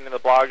remember writing in the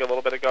blog a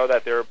little bit ago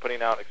that they were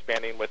putting out,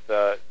 expanding with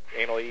the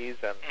Anal E's?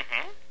 And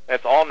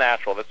it's all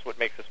natural. That's what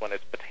makes this one.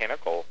 It's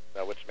botanical,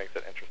 which makes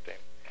it interesting.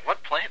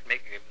 What plant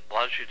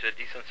allows you to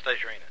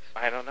desensitize your anus?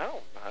 I don't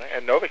know. A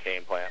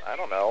Novocaine plant. I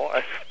don't know.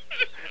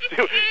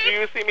 do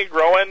you see me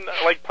growing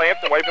like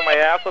plants and wiping my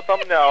ass with them?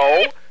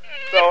 No.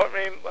 So,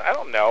 I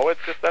don't know. It's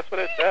just, that's what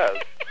it says.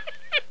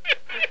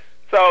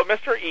 So,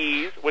 Mr.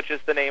 E's, which is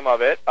the name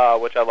of it,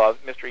 which I love,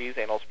 Mr. E's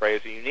Anal Spray,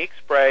 is a unique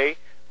spray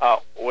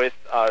with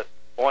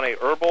on a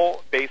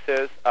herbal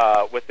basis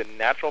with the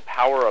natural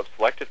power of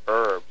selected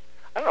herbs.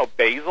 I don't know,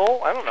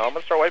 basil? I don't know. I'm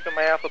going to start wiping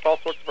my ass with all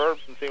sorts of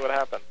herbs and see what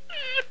happens.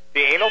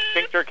 The anal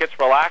sphincter gets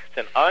relaxed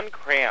and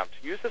uncramped.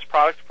 Use this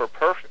product for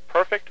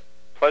perfect,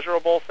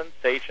 pleasurable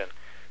sensation.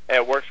 And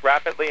it works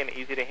rapidly and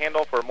easy to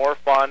handle for more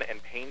fun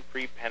and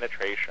pain-free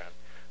penetration.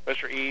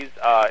 Mr. E's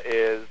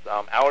is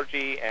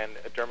allergy and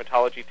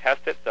dermatology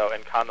tested,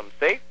 and condom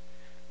safe,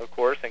 of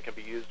course, and can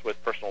be used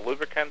with personal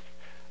lubricants.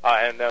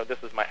 And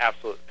this is my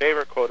absolute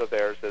favorite quote of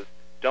theirs: is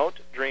 "Don't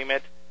dream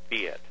it,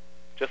 be it,"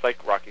 just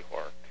like Rocky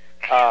Horror.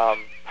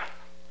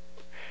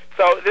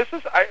 So this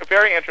is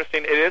very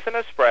interesting. It isn't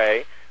a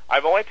spray.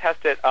 I've only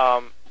tested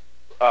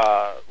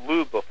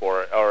lube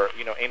before, or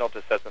anal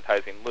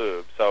desensitizing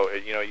lube. So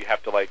you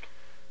have to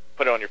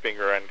put it on your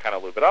finger and kind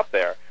of lube it up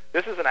there.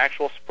 This is an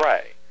actual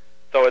spray.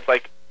 So it's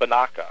like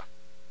Banaka,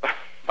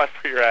 but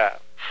for your ass.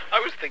 I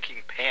was thinking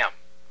Pam.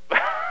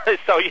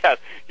 So yes,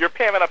 you're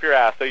pamming up your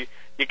ass. So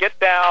you get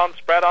down,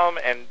 spread them,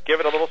 and give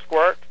it a little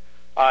squirt,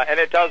 and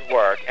it does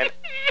work. And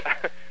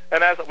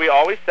and as we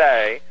always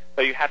say,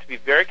 so you have to be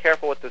very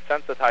careful with the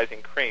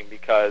sensitizing cream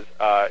because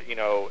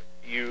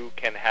you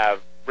can have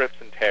rips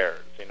and tears.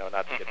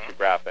 Not to get too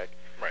graphic.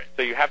 Right.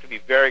 So you have to be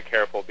very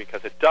careful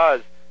because it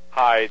does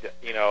hide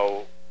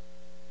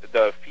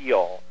the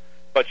feel.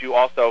 But you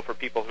also, for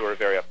people who are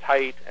very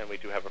uptight, and we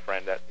do have a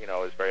friend that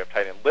is very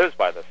uptight and lives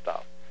by this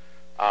stuff.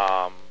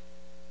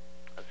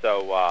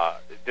 So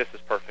this is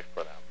perfect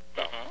for them.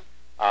 So,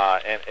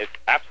 and it's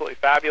absolutely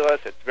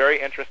fabulous. It's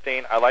very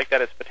interesting. I like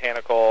that it's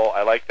botanical.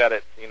 I like that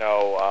it's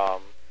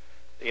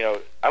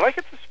I like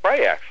it's a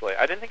spray. Actually,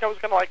 I didn't think I was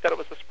going to like that it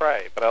was a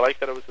spray, but I like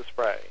that it was a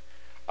spray.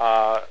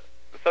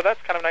 So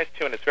that's kind of nice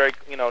too, and it's very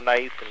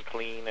nice and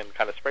clean and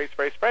kind of spray.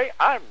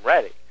 I'm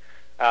ready,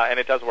 and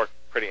it does work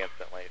pretty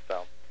instantly.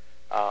 So.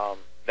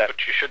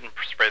 But you shouldn't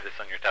spray this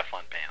on your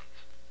Teflon pans.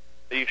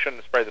 You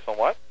shouldn't spray this on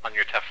what? On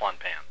your Teflon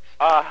pans.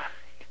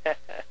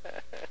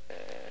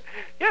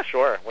 Yeah,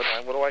 sure. What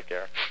do I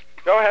care?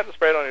 Go ahead and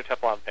spray it on your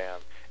Teflon pan.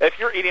 If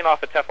you're eating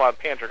off a Teflon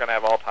pan, you're going to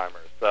have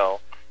Alzheimer's. So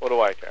what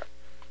do I care?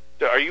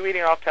 Are you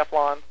eating off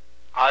Teflon?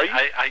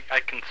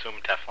 I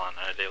consume Teflon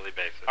on a daily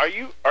basis.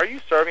 Are you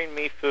serving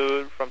me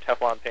food from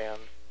Teflon pans?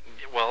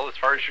 Well, as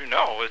far as you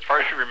know, as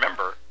far as you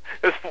remember.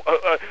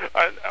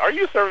 Are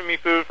you serving me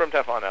food from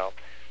Teflon? No.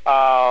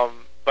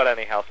 But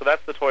anyhow, so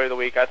that's the toy of the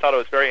week. I thought it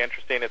was very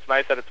interesting. It's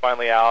nice that it's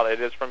finally out. It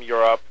is from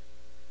Europe.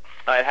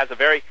 It has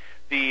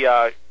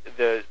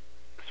the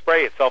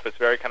spray itself is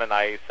very kind of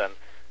nice, and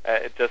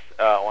it just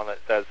one that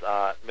says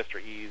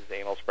Mr. E's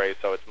Anal Spray,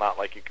 so it's not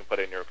like you can put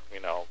it in your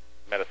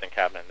medicine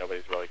cabinet.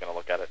 Nobody's really going to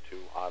look at it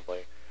too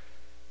oddly.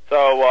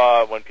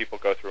 So when people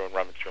go through and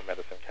rummage through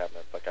medicine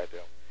cabinets like I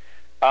do.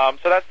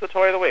 So that's the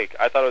toy of the week.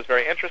 I thought it was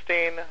very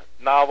interesting,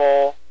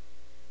 novel,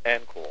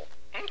 and cool.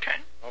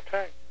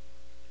 Okay.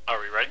 Are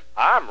we ready?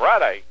 I'm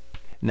ready.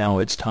 Now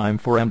it's time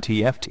for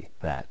MTFT.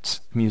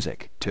 That's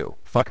music to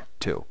fuck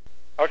to.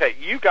 Okay,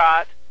 you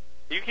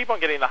keep on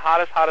getting the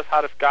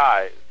hottest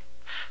guys.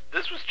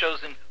 This was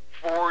chosen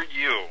for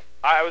you.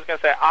 I was going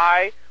to say,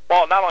 I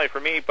Well, not only for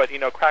me, but,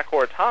 Crack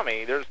Whore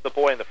Tommy, there's the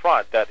boy in the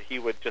front that he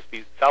would just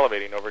be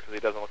salivating over because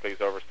he doesn't look like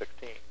he's over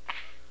 16.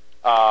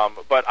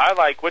 But I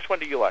like, which one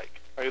do you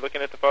like? Are you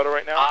looking at the photo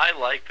right now? I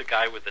like the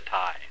guy with the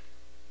tie.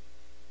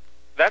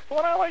 That's the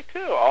one I like, too.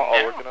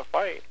 We're going to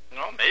fight.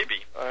 No,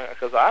 maybe.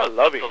 Because I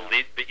love him. But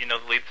the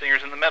lead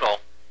singer's in the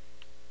middle.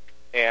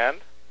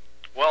 And?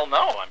 Well,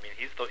 no. I mean,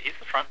 he's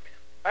the front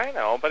man. I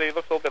know, but he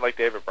looks a little bit like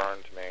David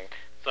Byrne to me.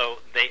 So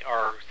they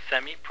are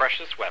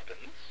Semi-Precious Weapons.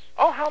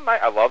 Oh, how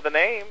nice. I love the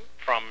name.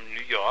 From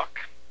New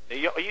York.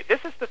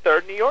 This is the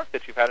third New York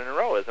that you've had in a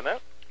row, isn't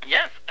it?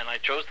 Yes, and I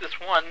chose this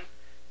one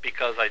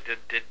because I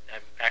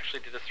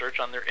actually did a search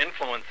on their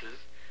influences,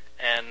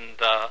 and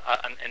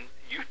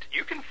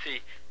you can see,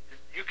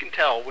 you can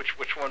tell which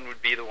one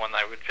would be the one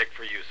I would pick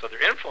for you. So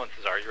their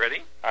influences are, you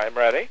ready? I'm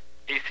ready.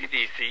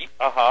 AC/DC.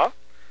 Uh-huh.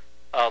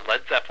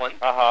 Led Zeppelin.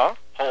 Uh-huh.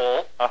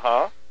 Hole.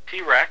 Uh-huh.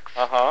 T-Rex.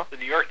 Uh-huh. The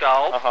New York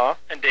Dolls. Uh-huh.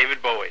 And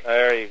David Bowie.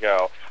 There you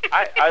go.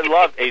 I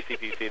love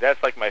AC/DC.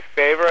 That's like my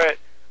favorite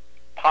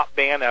pop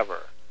band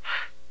ever.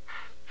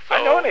 So,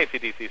 I know an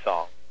AC/DC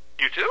song.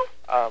 You do?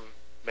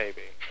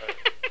 Maybe.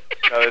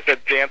 No, they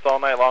said Dance All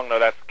Night Long. No,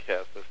 that's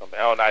Kiss or something.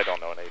 Oh, no, I don't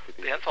know an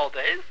AC/DC. Dance All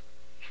Days?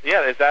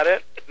 Yeah, is that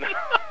it?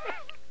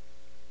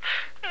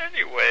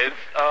 Anyways,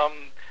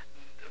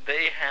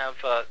 they have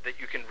that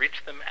you can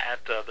reach them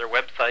at their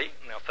website.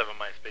 And they also have a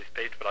MySpace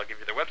page, but I'll give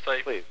you their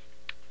website. Please.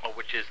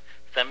 Which is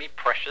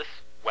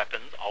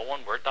Semi-Precious-Weapons, all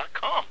one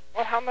word.com.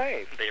 Oh, how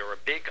nice. They are a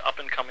big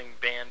up-and-coming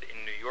band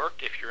in New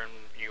York. If you're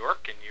in New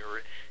York and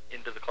you're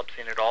into the club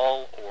scene at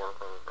all or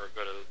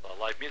go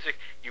to live music,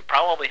 you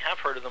probably have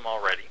heard of them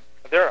already.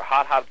 They're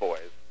hot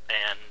boys.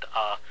 And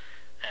I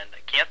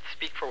can't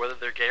speak for whether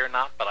they're gay or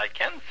not, but I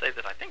can say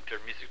that I think they're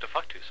music to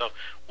fuck to. So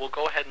we'll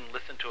go ahead and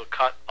listen to a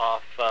cut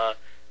off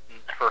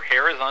Her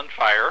Hair is on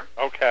Fire.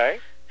 Okay.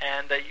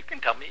 And you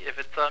can tell me if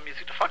it's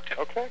music to fuck to.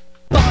 Okay.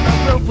 On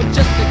a roof with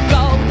just a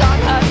gold on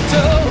her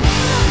too.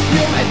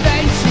 You may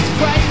think she's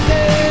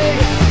crazy,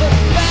 but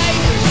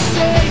baby,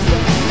 she's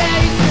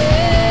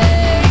amazing.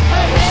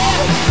 Her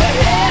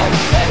hair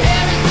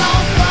is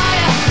on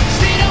fire.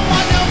 She don't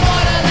want no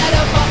water, let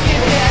her fucking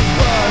head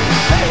burn.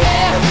 Her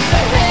hair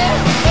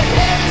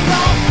is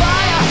on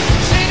fire.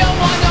 She don't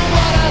want no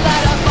water,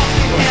 let her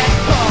fucking head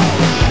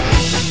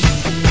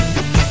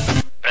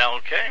burn.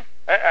 Okay.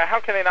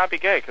 How can they not be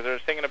gay? Because they're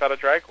singing about a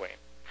drag queen.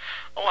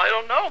 Oh, I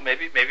don't know.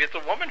 Maybe it's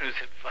a woman whose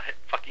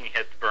fucking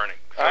head's burning.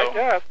 So. I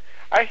guess.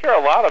 I hear a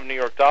lot of New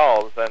York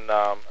Dolls and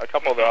a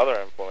couple of their other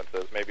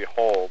influences, maybe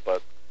Hole,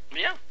 but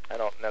yeah, I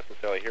don't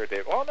necessarily hear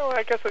David. Well, no,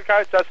 I guess the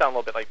guy does sound a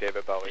little bit like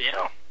David Bowie. Yeah.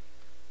 So.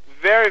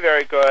 Very,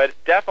 very good.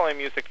 Definitely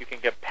music you can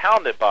get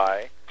pounded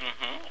by,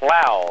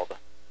 plowed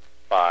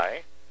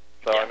by.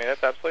 So, yes. I mean,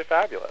 it's absolutely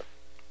fabulous.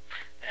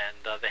 And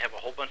they have a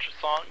whole bunch of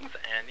songs,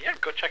 and yeah,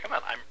 go check them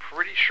out. I'm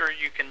pretty sure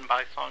you can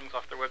buy songs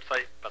off their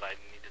website, but I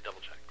need to double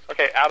check. So.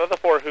 Okay, out of the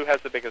four, who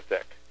has the biggest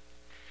dick?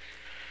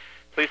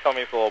 Please tell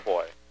me it's the little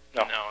boy.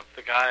 No, it's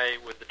the guy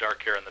with the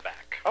dark hair in the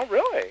back. Oh,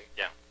 really?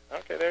 Yeah.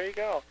 Okay, there you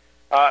go.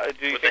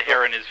 Do you with think the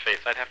hair in his face.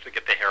 I'd have to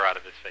get the hair out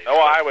of his face. Oh,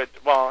 well, I would.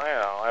 Well,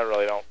 I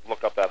really don't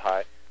look up that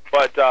high.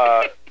 But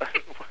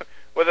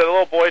with a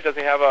little boy, does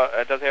he have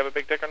a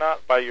big dick or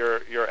not? By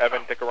your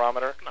Evan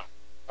Dickerometer? No.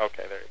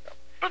 Okay, there you go.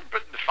 But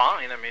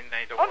fine. I mean,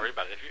 hey, don't worry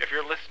about it. If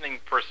you're a listening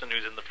person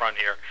who's in the front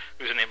here,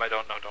 whose name I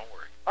don't know, don't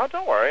worry. Oh,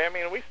 don't worry. I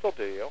mean, we still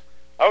do you.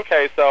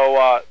 Okay,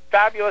 so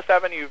fabulous,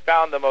 Evan. You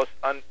found the most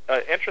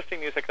interesting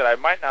music that I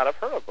might not have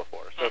heard of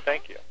before. So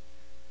thank you.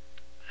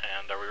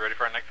 And are we ready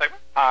for our next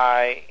segment?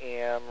 I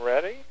am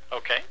ready.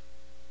 Okay.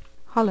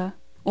 Holla,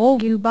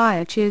 all you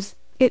bitches,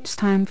 it's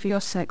time for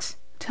your sex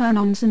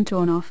turn-ons and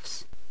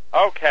turn-offs.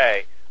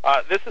 Okay,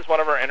 this is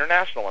one of our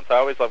international ones. I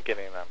always love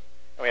getting them.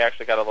 And we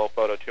actually got a little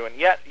photo, too. And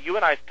yet, you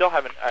and I still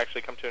haven't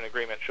actually come to an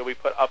agreement. Should we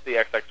put up the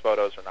XX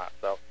photos or not?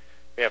 So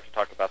we have to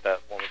talk about that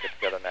when we get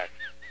together next.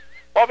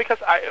 Well, because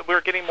we're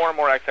getting more and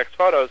more XX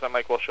photos, I'm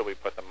like, well, should we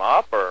put them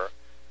up or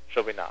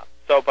should we not?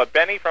 So, but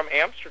Benny from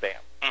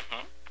Amsterdam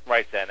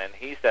writes in, and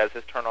he says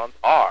his turn-ons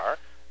are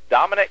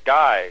dominant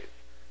guys,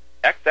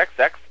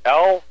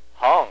 XXXL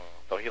hung,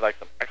 so he likes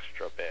them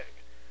extra big.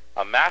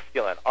 A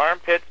masculine,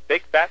 armpits,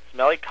 big fat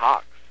smelly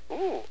cocks.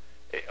 Ooh.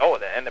 Oh,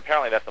 and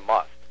apparently that's a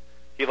must.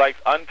 He likes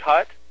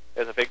uncut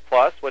is a big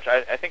plus, which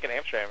I think in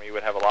Amsterdam you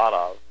would have a lot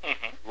of.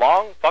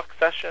 Long fuck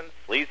sessions,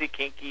 sleazy,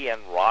 kinky,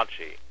 and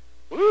raunchy.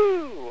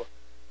 Woo!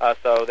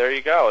 So there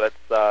you go.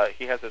 That's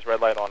he has his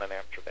red light on in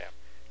Amsterdam.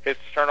 His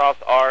turn-offs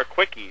are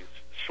quickies,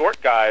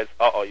 short guys.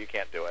 You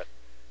can't do it.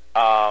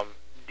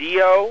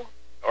 Dio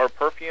or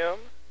perfume,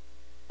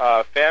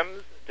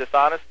 femmes,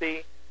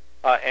 dishonesty,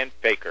 and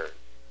fakers.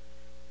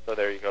 So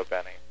there you go,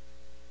 Benny.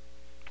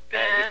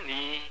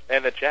 Benny.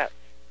 And the Jets.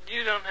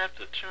 You don't have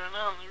to turn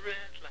on the red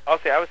light. Oh,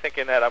 see, I was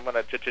thinking that I'm going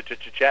to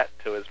jet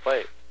to his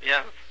place.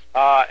 Yes.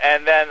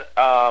 And then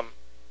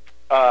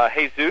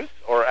Jesus,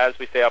 or as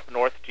we say up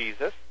north,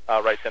 Jesus,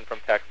 writes in from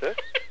Texas.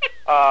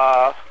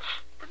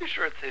 Pretty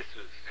sure it's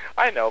Jesus.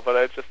 I know, but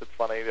it's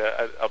funny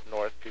to up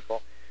north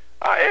people.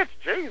 It's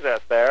Jesus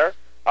there.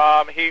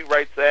 he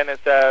writes in and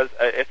says,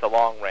 it's a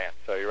long rant,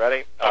 so you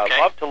ready? Okay.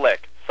 Love to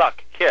lick,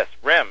 suck, kiss,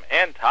 rim,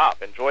 and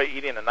top. Enjoy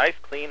eating a nice,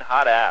 clean,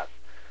 hot ass.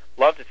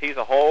 Love to tease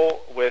a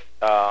hole with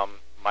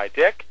my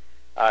dick.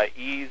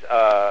 Ease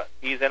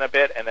in a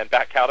bit and then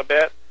back out a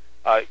bit.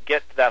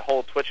 Get that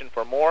hole twitching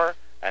for more,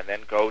 and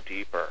then go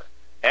deeper.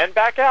 And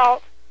back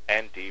out,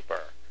 and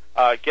deeper.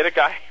 Get a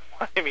guy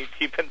wanting me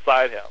deep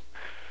inside him.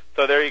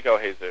 So there you go,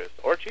 Jesus.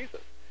 Or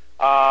Jesus.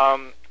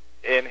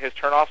 And his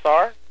turnoffs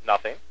are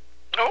nothing.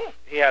 No.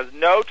 He has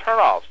no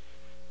turnoffs.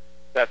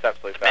 That's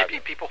absolutely fabulous.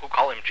 Maybe people who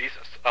call him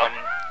Jesus.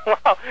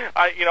 Well,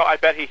 I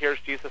bet he hears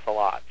Jesus a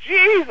lot.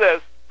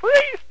 Jesus,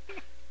 priest,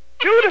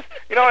 Judas.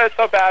 What's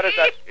so bad is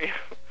that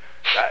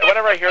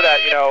whenever I hear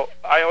that,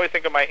 I always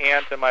think of my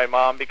aunt and my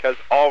mom because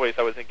always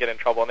I was get in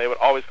trouble, and they would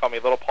always call me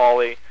Little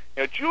Paulie.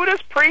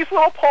 Judas Priest,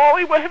 Little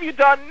Paulie, what have you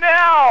done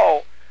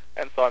now?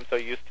 And so I'm so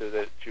used to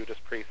the Judas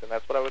Priest, and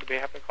that's what I would be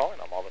having calling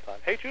them all the time.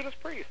 Hey, Judas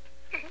Priest.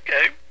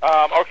 Okay.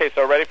 Okay,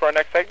 so ready for our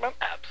next segment?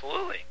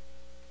 Absolutely.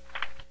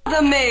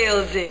 The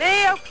mail's it.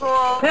 Mail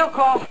call. Mail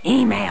call.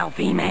 Email,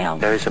 female.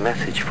 There is a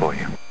message for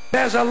you.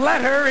 There's a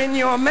letter in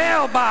your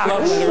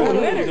mailbox.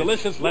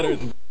 Delicious letters.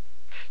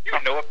 You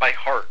know it by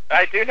heart.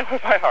 I do know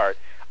it by heart.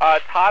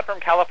 Todd from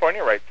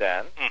California writes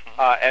in,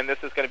 and this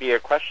is going to be a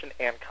question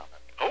and comment.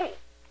 Oh.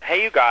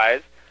 Hey, you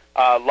guys.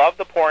 Love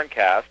the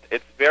Porncast.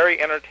 It's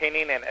very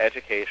entertaining and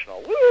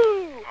educational. Woo!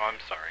 Oh, I'm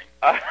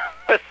sorry.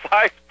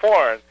 Besides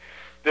porn,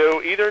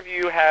 do either of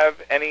you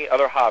have any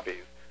other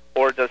hobbies,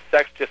 or does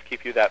sex just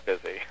keep you that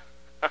busy?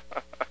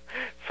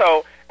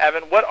 So,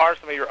 Evan, what are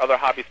some of your other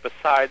hobbies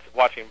besides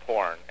watching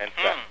porn and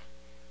sex?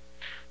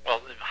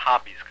 Well,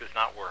 hobbies, because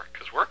not work,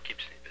 because work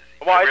keeps me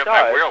busy. Well, it does.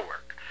 My real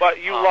work.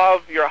 But you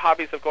love your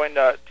hobbies of going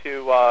to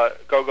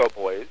Go-Go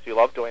Boys. You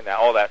love doing that.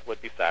 All that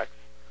would be sex.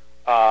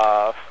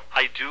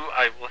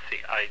 Let's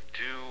see. I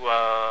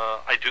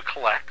do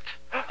collect.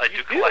 I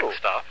do collect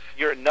stuff.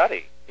 You're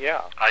nutty.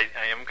 Yeah. I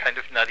am kind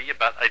of nutty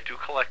about. I do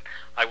collect.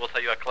 I will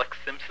tell you, I collect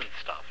Simpsons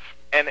stuff.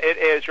 And it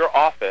is, your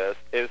office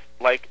is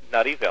like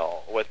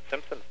Nuttyville with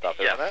Simpsons stuff,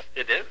 isn't it?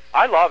 Yes, it is.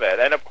 I love it.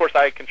 And of course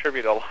I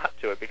contribute a lot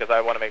to it because I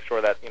want to make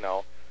sure that,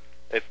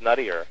 it's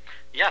nuttier.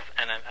 Yes,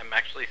 and I'm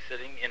actually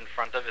sitting in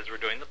front of, as we're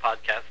doing the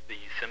podcast, the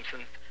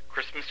Simpsons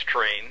Christmas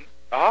train.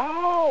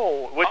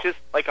 Oh, which is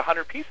like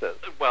 100 pieces.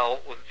 Well,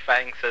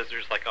 Fang says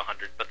there's like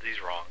 100, but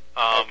he's wrong.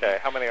 Okay,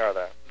 how many are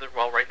there?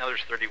 Well, right now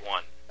there's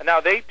 31. And now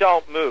they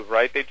don't move,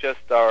 right? They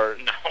just are.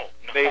 No.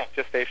 They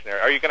just stationary.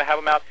 Are you going to have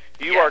them out?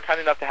 You are kind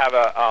enough to have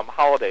a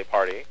holiday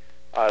party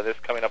this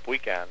coming up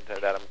weekend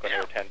that I'm going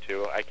to attend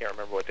to. I can't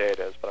remember what day it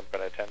is, but I'm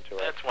going to attend to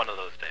it. It's one of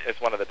those days. It's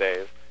one of the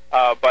days.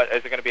 But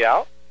is it going to be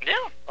out? Yeah.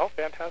 Oh,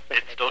 fantastic.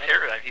 It's still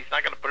here. He's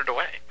not going to put it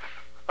away.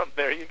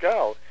 There you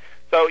go.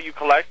 So you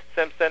collect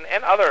Simpson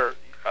and other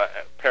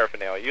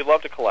paraphernalia. You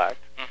love to collect.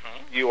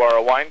 Mm-hmm. You are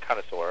a wine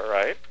connoisseur,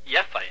 right?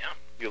 Yes, I am.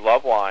 You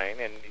love wine,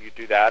 and you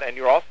do that. And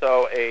you're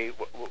also a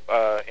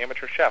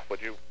amateur chef.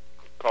 Would you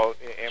call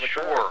it amateur?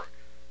 Sure.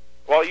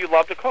 Well, you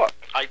love to cook.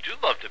 I do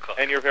love to cook.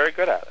 And you're very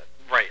good at it.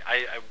 Right.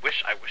 I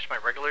wish my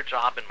regular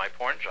job and my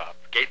porn job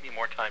gave me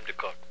more time to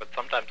cook, but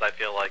sometimes I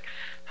feel like,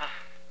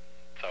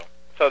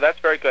 So that's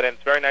very good, and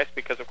it's very nice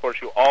because, of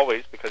course, you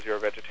always, because you're a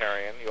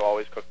vegetarian, you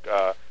always cook.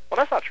 Well,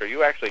 that's not true.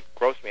 You actually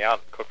grossed me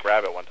out and cooked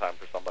rabbit one time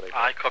for somebody.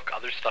 I cook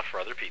other stuff for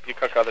other people. You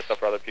cook other stuff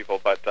for other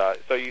people, but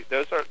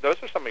those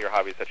are some of your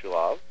hobbies that you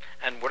love.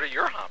 And what are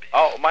your hobbies?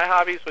 Oh, my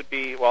hobbies would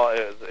be, well,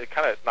 it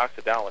kind of knocks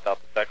it down without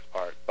the sex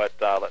part, but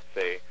let's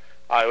see.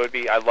 It would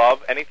be, I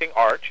love anything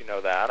art, you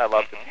know that. I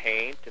love to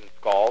paint and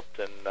sculpt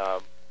and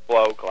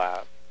blow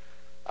glass.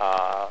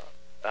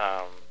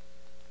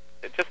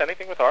 Just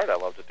anything with art I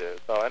love to do.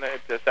 So, and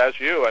just as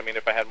you, I mean,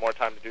 if I had more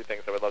time to do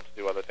things, I would love to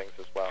do other things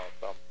as well.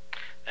 So.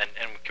 And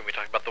can we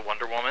talk about the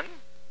Wonder Woman?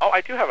 Oh,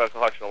 I do have a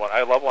collection of one.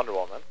 I love Wonder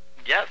Woman.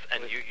 Yes,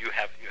 and you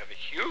have a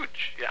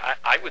huge,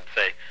 I would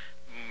say,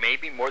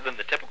 maybe more than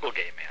the typical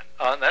gay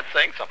man. That's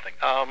saying something.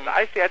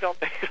 I see. I don't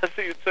think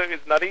so.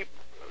 It's nutty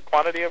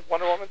quantity of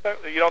Wonder Woman.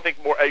 You don't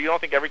think more? You don't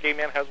think every gay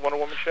man has Wonder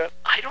Woman shit?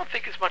 I don't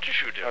think as much as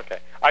you do. Okay.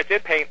 I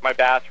did paint my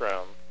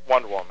bathroom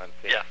Wonder Woman.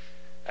 See? Yes.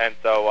 And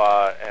so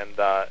and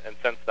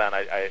since then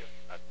I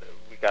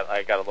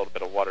got a little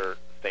bit of water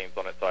stains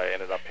on it, so I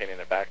ended up painting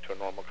it back to a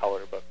normal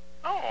color. But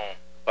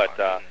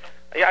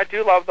yeah, I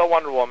do love the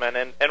Wonder Woman,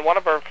 and one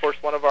of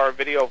our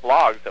video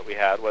vlogs that we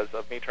had was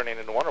of me turning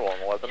into Wonder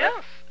Woman, wasn't it?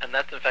 Yes, and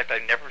that's in fact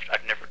I've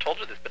never told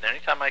you this, but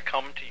anytime I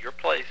come to your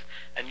place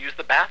and use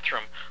the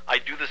bathroom, I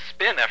do the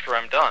spin after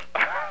I'm done.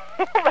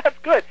 That's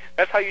good.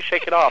 That's how you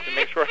shake it off and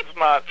make sure it's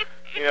not.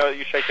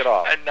 You shake it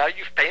off. And now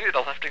you've painted,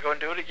 I'll have to go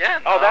and do it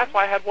again. Oh, that's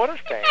why I had water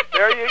stains.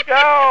 There you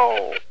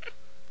go.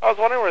 I was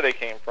wondering where they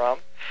came from.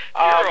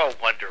 You're a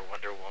Wonder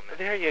Woman.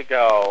 There you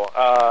go.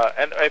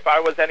 And if I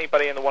was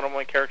anybody in the Wonder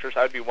Woman characters,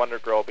 I'd be Wonder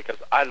Girl because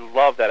I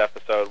love that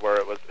episode where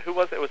it was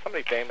it was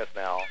somebody famous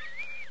now,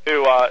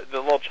 who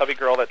the little chubby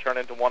girl that turned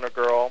into Wonder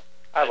Girl.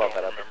 I love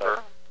that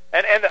episode.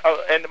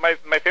 And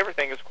my favorite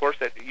thing is, of course,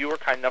 that you were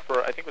kind enough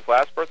for, I think it was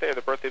last birthday or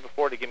the birthday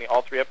before, to give me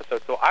all 3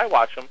 episodes, so I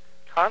watch them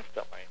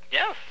constantly.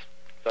 Yes.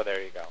 So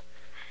there you go.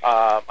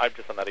 I'm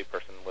just a nutty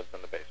person who lives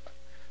in the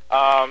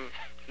basement.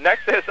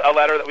 Next is a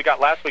letter that we got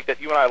last week that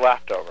you and I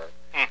laughed over.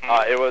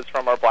 It was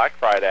from our Black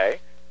Friday,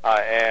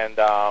 and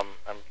I'm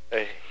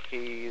trying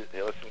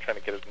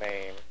to get his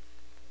name.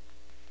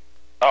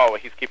 Oh,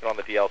 he's keeping on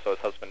the DL, so his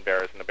husband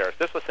Bear isn't embarrassed.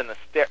 This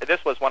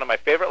was one of my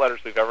favorite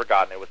letters we've ever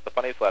gotten. It was the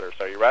funniest letter.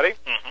 So, are you ready?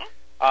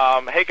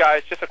 Hey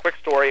guys, just a quick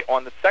story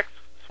on the sex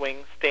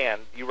swing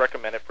stand you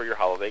recommended for your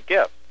holiday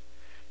gifts.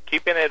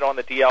 Keeping it on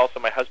the DL so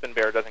my husband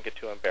Bear doesn't get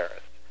too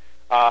embarrassed.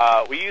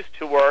 We used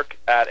to work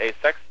at a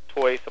sex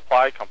toy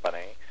supply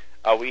company.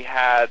 We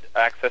had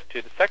access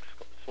to the sex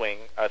swing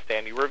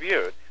stand you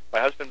reviewed.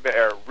 My husband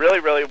Bear really,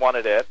 really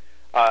wanted it.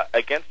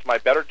 Against my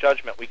better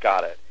judgment, we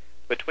got it.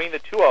 Between the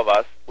two of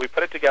us, we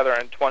put it together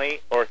in 20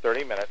 or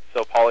 30 minutes.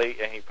 So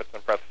Paulie, and he puts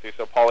in parentheses,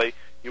 so Paulie,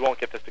 you won't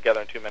get this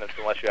together in 2 minutes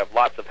unless you have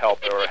lots of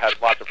help or had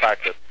lots of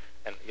practice.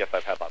 And yes,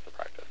 I've had lots of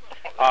practice.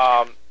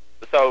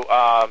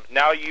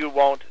 Now you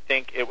won't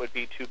think it would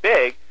be too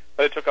big,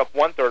 but it took up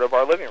 1/3 of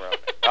our living room.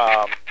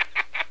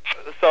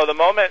 So the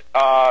moment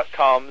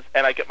comes,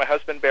 and I get my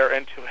husband Bear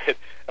into it,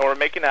 and we're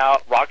making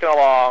out, rocking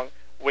along.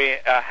 We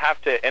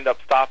have to end up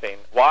stopping.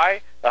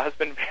 Why? The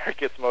husband Bear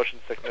gets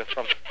motion sickness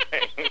from the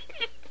swing.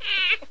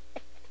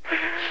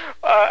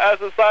 As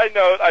a side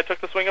note, I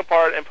took the swing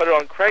apart and put it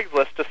on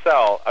Craigslist to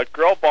sell. A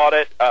girl bought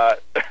it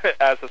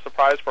as a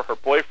surprise for her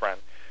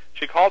boyfriend.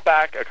 She called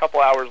back a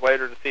couple hours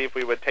later to see if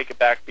we would take it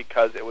back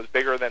because it was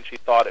bigger than she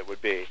thought it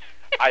would be.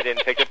 I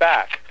didn't take it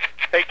back.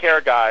 Take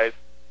care, guys.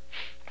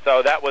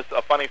 So that was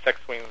a funny sex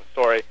swing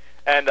story,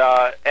 and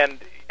I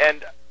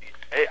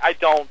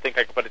don't think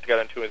I can put it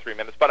together in 2 or 3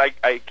 minutes, but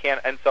I can.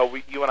 And so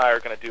you and I are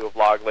going to do a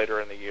vlog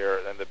later in the year,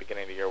 in the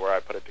beginning of the year, where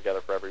I put it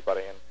together for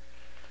everybody. And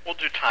we'll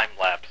do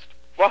time-lapsed.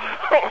 Well,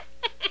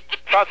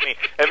 trust me,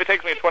 if it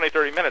takes me 20,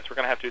 30 minutes, we're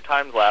going to have to do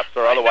time-lapse,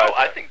 or otherwise.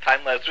 I think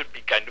time-lapse would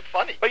be kind of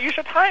funny. But you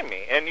should time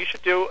me, and you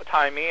should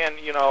time me, and,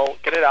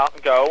 get it out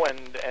and go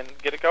and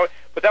get it going.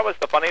 But that was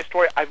the funniest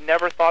story. I've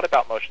never thought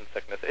about motion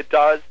sickness. It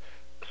does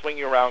swing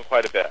you around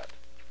quite a bit.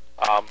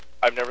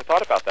 I've never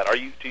thought about that.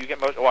 Do you get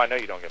motion? Oh, I know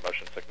you don't get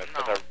motion sickness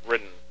because I've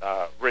ridden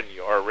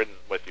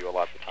with you a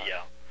lot of the time.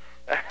 Yeah.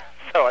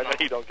 So I know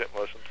you don't get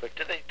motion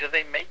sickness. Do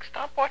they make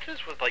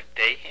stopwatches with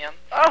day hands?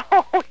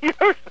 Oh,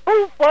 you're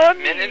so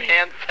funny. Minute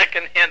hand,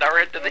 second hand, hour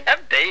hand. Do they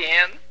have day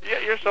hands? Yeah,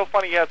 you're so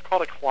funny. Yeah, it's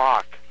called a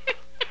clock.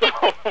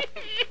 So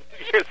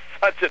you're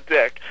such a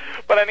dick.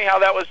 But anyhow,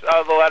 that was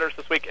the letters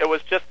this week. It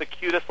was just the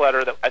cutest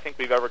letter that I think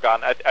we've ever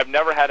gotten. I've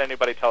never had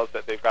anybody tell us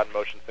that they've gotten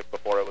motion sick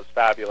before. It was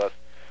fabulous.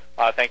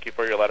 Thank you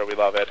for your letter. We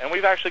love it. And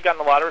we've actually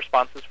gotten a lot of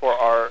responses for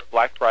our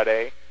Black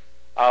Friday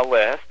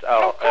list.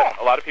 Cool.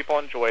 A lot of people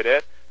enjoyed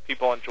it.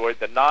 People enjoyed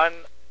the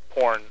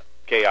non-porn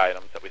gay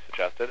items that we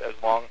suggested, as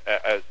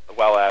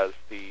well as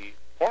the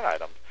porn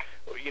items.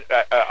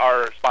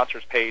 Our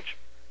sponsors page,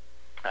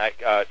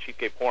 Cheap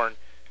Gay Porn,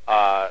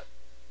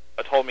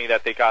 told me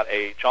that they got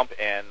a jump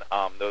in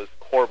those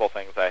horrible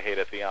things I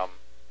hated,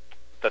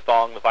 the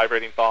thong, the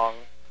vibrating thong.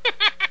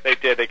 They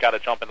did. They got a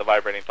jump in the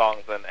vibrating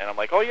thongs, and I'm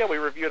like, oh yeah, we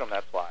reviewed them.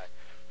 That's why.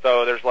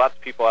 So there's lots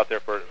of people out there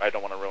I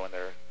don't want to ruin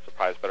their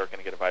surprise, but are going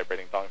to get a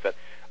vibrating thong set.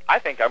 I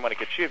think I'm going to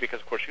get you because,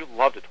 of course, you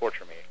love to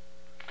torture me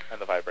and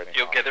the vibrating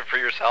You'll thong. get it for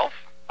yourself?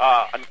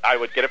 I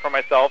would get it for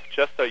myself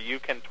just so you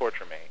can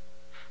torture me.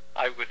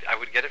 I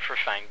would get it for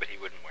Fang, but he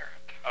wouldn't wear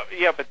it.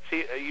 Yeah, but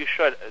see, you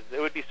should.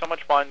 It would be so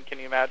much fun. Can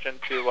you imagine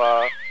it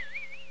would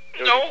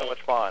be so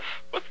much fun.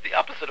 What's the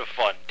opposite of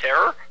fun?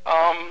 Terror?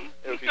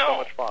 It would be so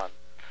much fun.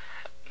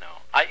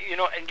 And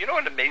you know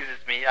what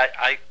amazes me?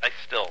 I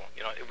still,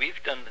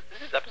 we've done,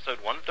 this is episode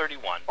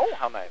 131. Oh,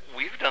 how nice.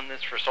 We've done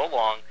this for so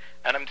long,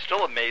 and I'm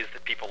still amazed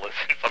that people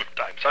listen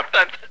sometimes.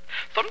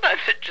 Sometimes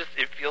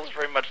it feels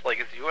very much like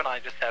it's you and I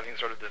just having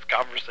sort of this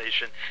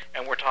conversation,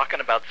 and we're talking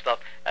about stuff,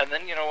 and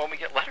then, when we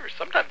get letters,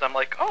 sometimes I'm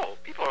like, oh,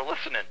 people are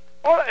listening.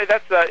 Well,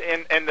 that's,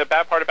 and the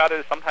bad part about it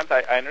is sometimes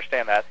I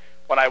understand that.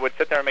 When I would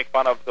sit there and make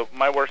fun of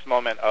my worst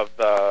moment of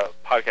the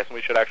podcast, and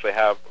we should actually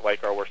have,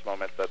 our worst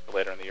moments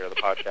later in the year of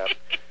the podcast.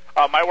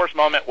 My worst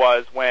moment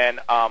was when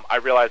I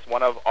realized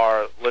one of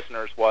our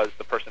listeners was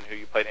the person who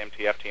you played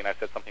MTFT, and I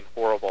said something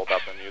horrible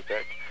about their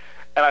music.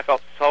 And I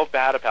felt so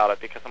bad about it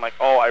because I'm like,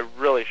 oh, I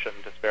really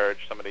shouldn't disparage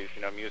somebody's,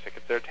 music.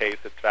 It's their taste.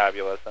 It's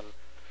fabulous. And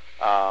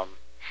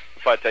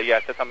but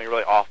I said something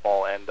really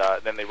awful, and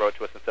then they wrote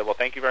to us and said, well,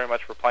 thank you very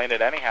much for playing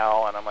it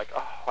anyhow. And I'm like,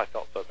 oh, I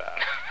felt so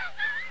bad.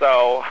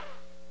 So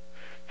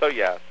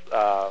yes,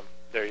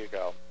 there you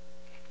go.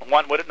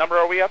 What number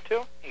are we up to?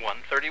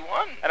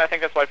 131. And I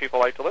think that's why people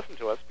like to listen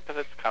to us, because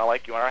it's kind of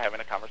like you and I are having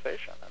a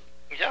conversation. And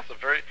yes, a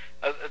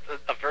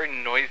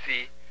very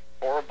noisy,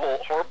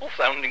 horrible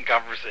sounding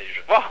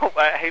conversation. Well,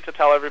 I hate to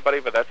tell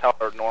everybody, but that's how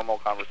our normal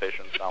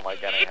conversations sound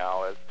like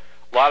anyhow. Is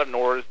a lot of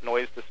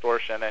noise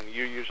distortion, and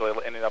you usually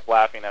ended up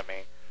laughing at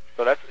me.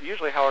 So that's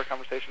usually how our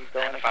conversations go.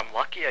 And if I'm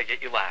lucky, I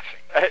get you laughing.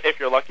 If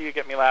you're lucky, you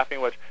get me laughing,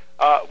 which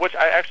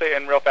I actually,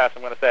 and real fast,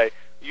 I'm going to say,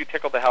 you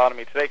tickled the hell out of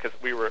me today because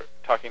we were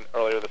talking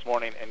earlier this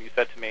morning, and you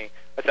said to me,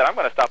 I said, I'm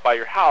going to stop by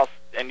your house,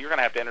 and you're going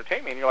to have to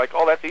entertain me. And you're like,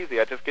 oh, that's easy.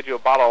 I just get you a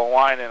bottle of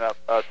wine and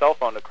a cell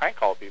phone to crank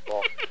call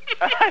people.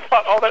 And I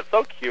thought, oh, that's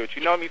so cute.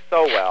 You know me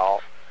so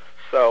well.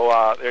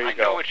 So there you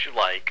go. I know what you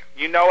like.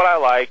 You know what I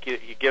like.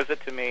 He gives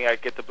it to me. I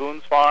get the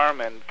Boone's Farm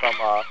and some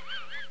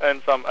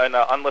an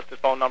unlisted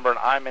phone number, and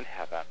I'm in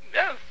heaven.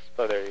 Yes.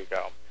 So there you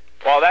go.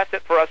 Well, that's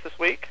it for us this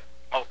week.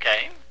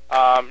 Okay.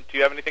 Do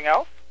you have anything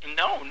else?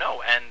 No.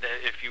 And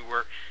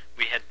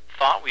we had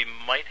thought we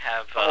might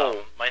have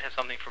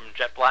something from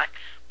Jet Black,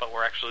 but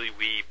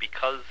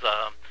because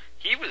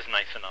he was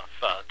nice enough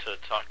to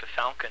talk to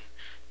Falcon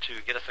to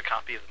get us a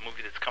copy of the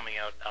movie that's coming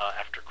out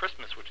after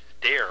Christmas, which is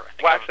Dare. I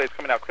think actually, it's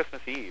coming out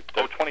Christmas Eve,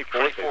 the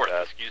 24th.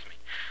 24th, excuse me.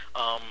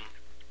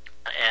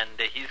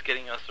 And he's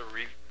getting us a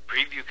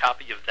preview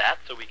copy of that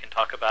so we can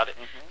talk about it.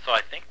 Mm-hmm. So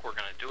I think we're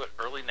going to do it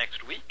early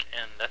next week,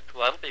 and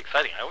that'll be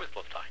exciting. I always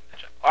love talking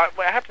to Jeff. I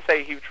have to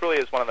say, he truly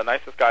is one of the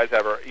nicest guys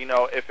ever. You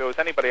know, if it was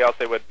anybody else,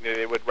 they would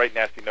write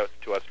nasty notes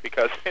to us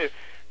because, it's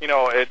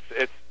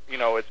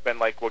been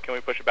like, well, can we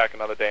push it back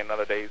another day?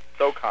 Another day. He's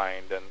so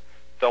kind and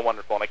so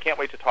wonderful, and I can't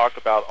wait to talk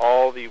about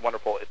all the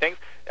wonderful things.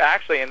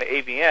 Actually, in the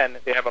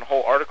AVN, they have a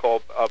whole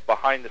article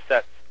behind the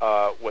sets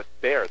with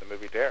Dare, the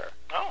movie Dare.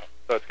 Oh.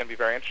 So it's going to be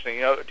very interesting.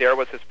 You know, Dare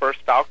was his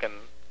first Falcon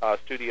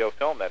studio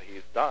film that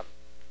he's done.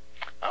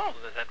 Oh,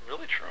 is that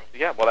really true?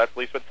 Yeah, well, that's at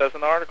least what it says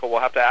in the article.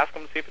 We'll have to ask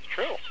him to see if it's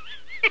true.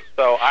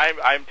 So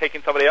I'm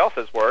taking somebody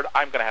else's word.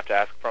 I'm going to have to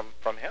ask from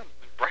him.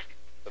 Right.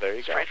 So there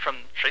you go. Straight from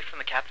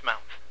the cat's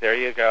mouth. There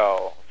you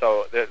go.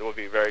 So it will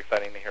be very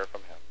exciting to hear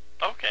from him.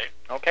 Okay.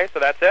 Okay, so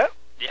that's it?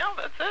 Yeah,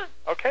 that's it.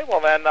 Okay, well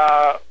then,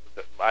 I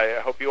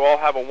hope you all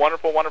have a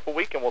wonderful, wonderful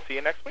week, and we'll see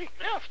you next week.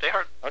 Yeah, stay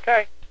hard.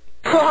 Okay.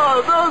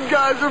 Oh, those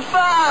guys are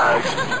fast!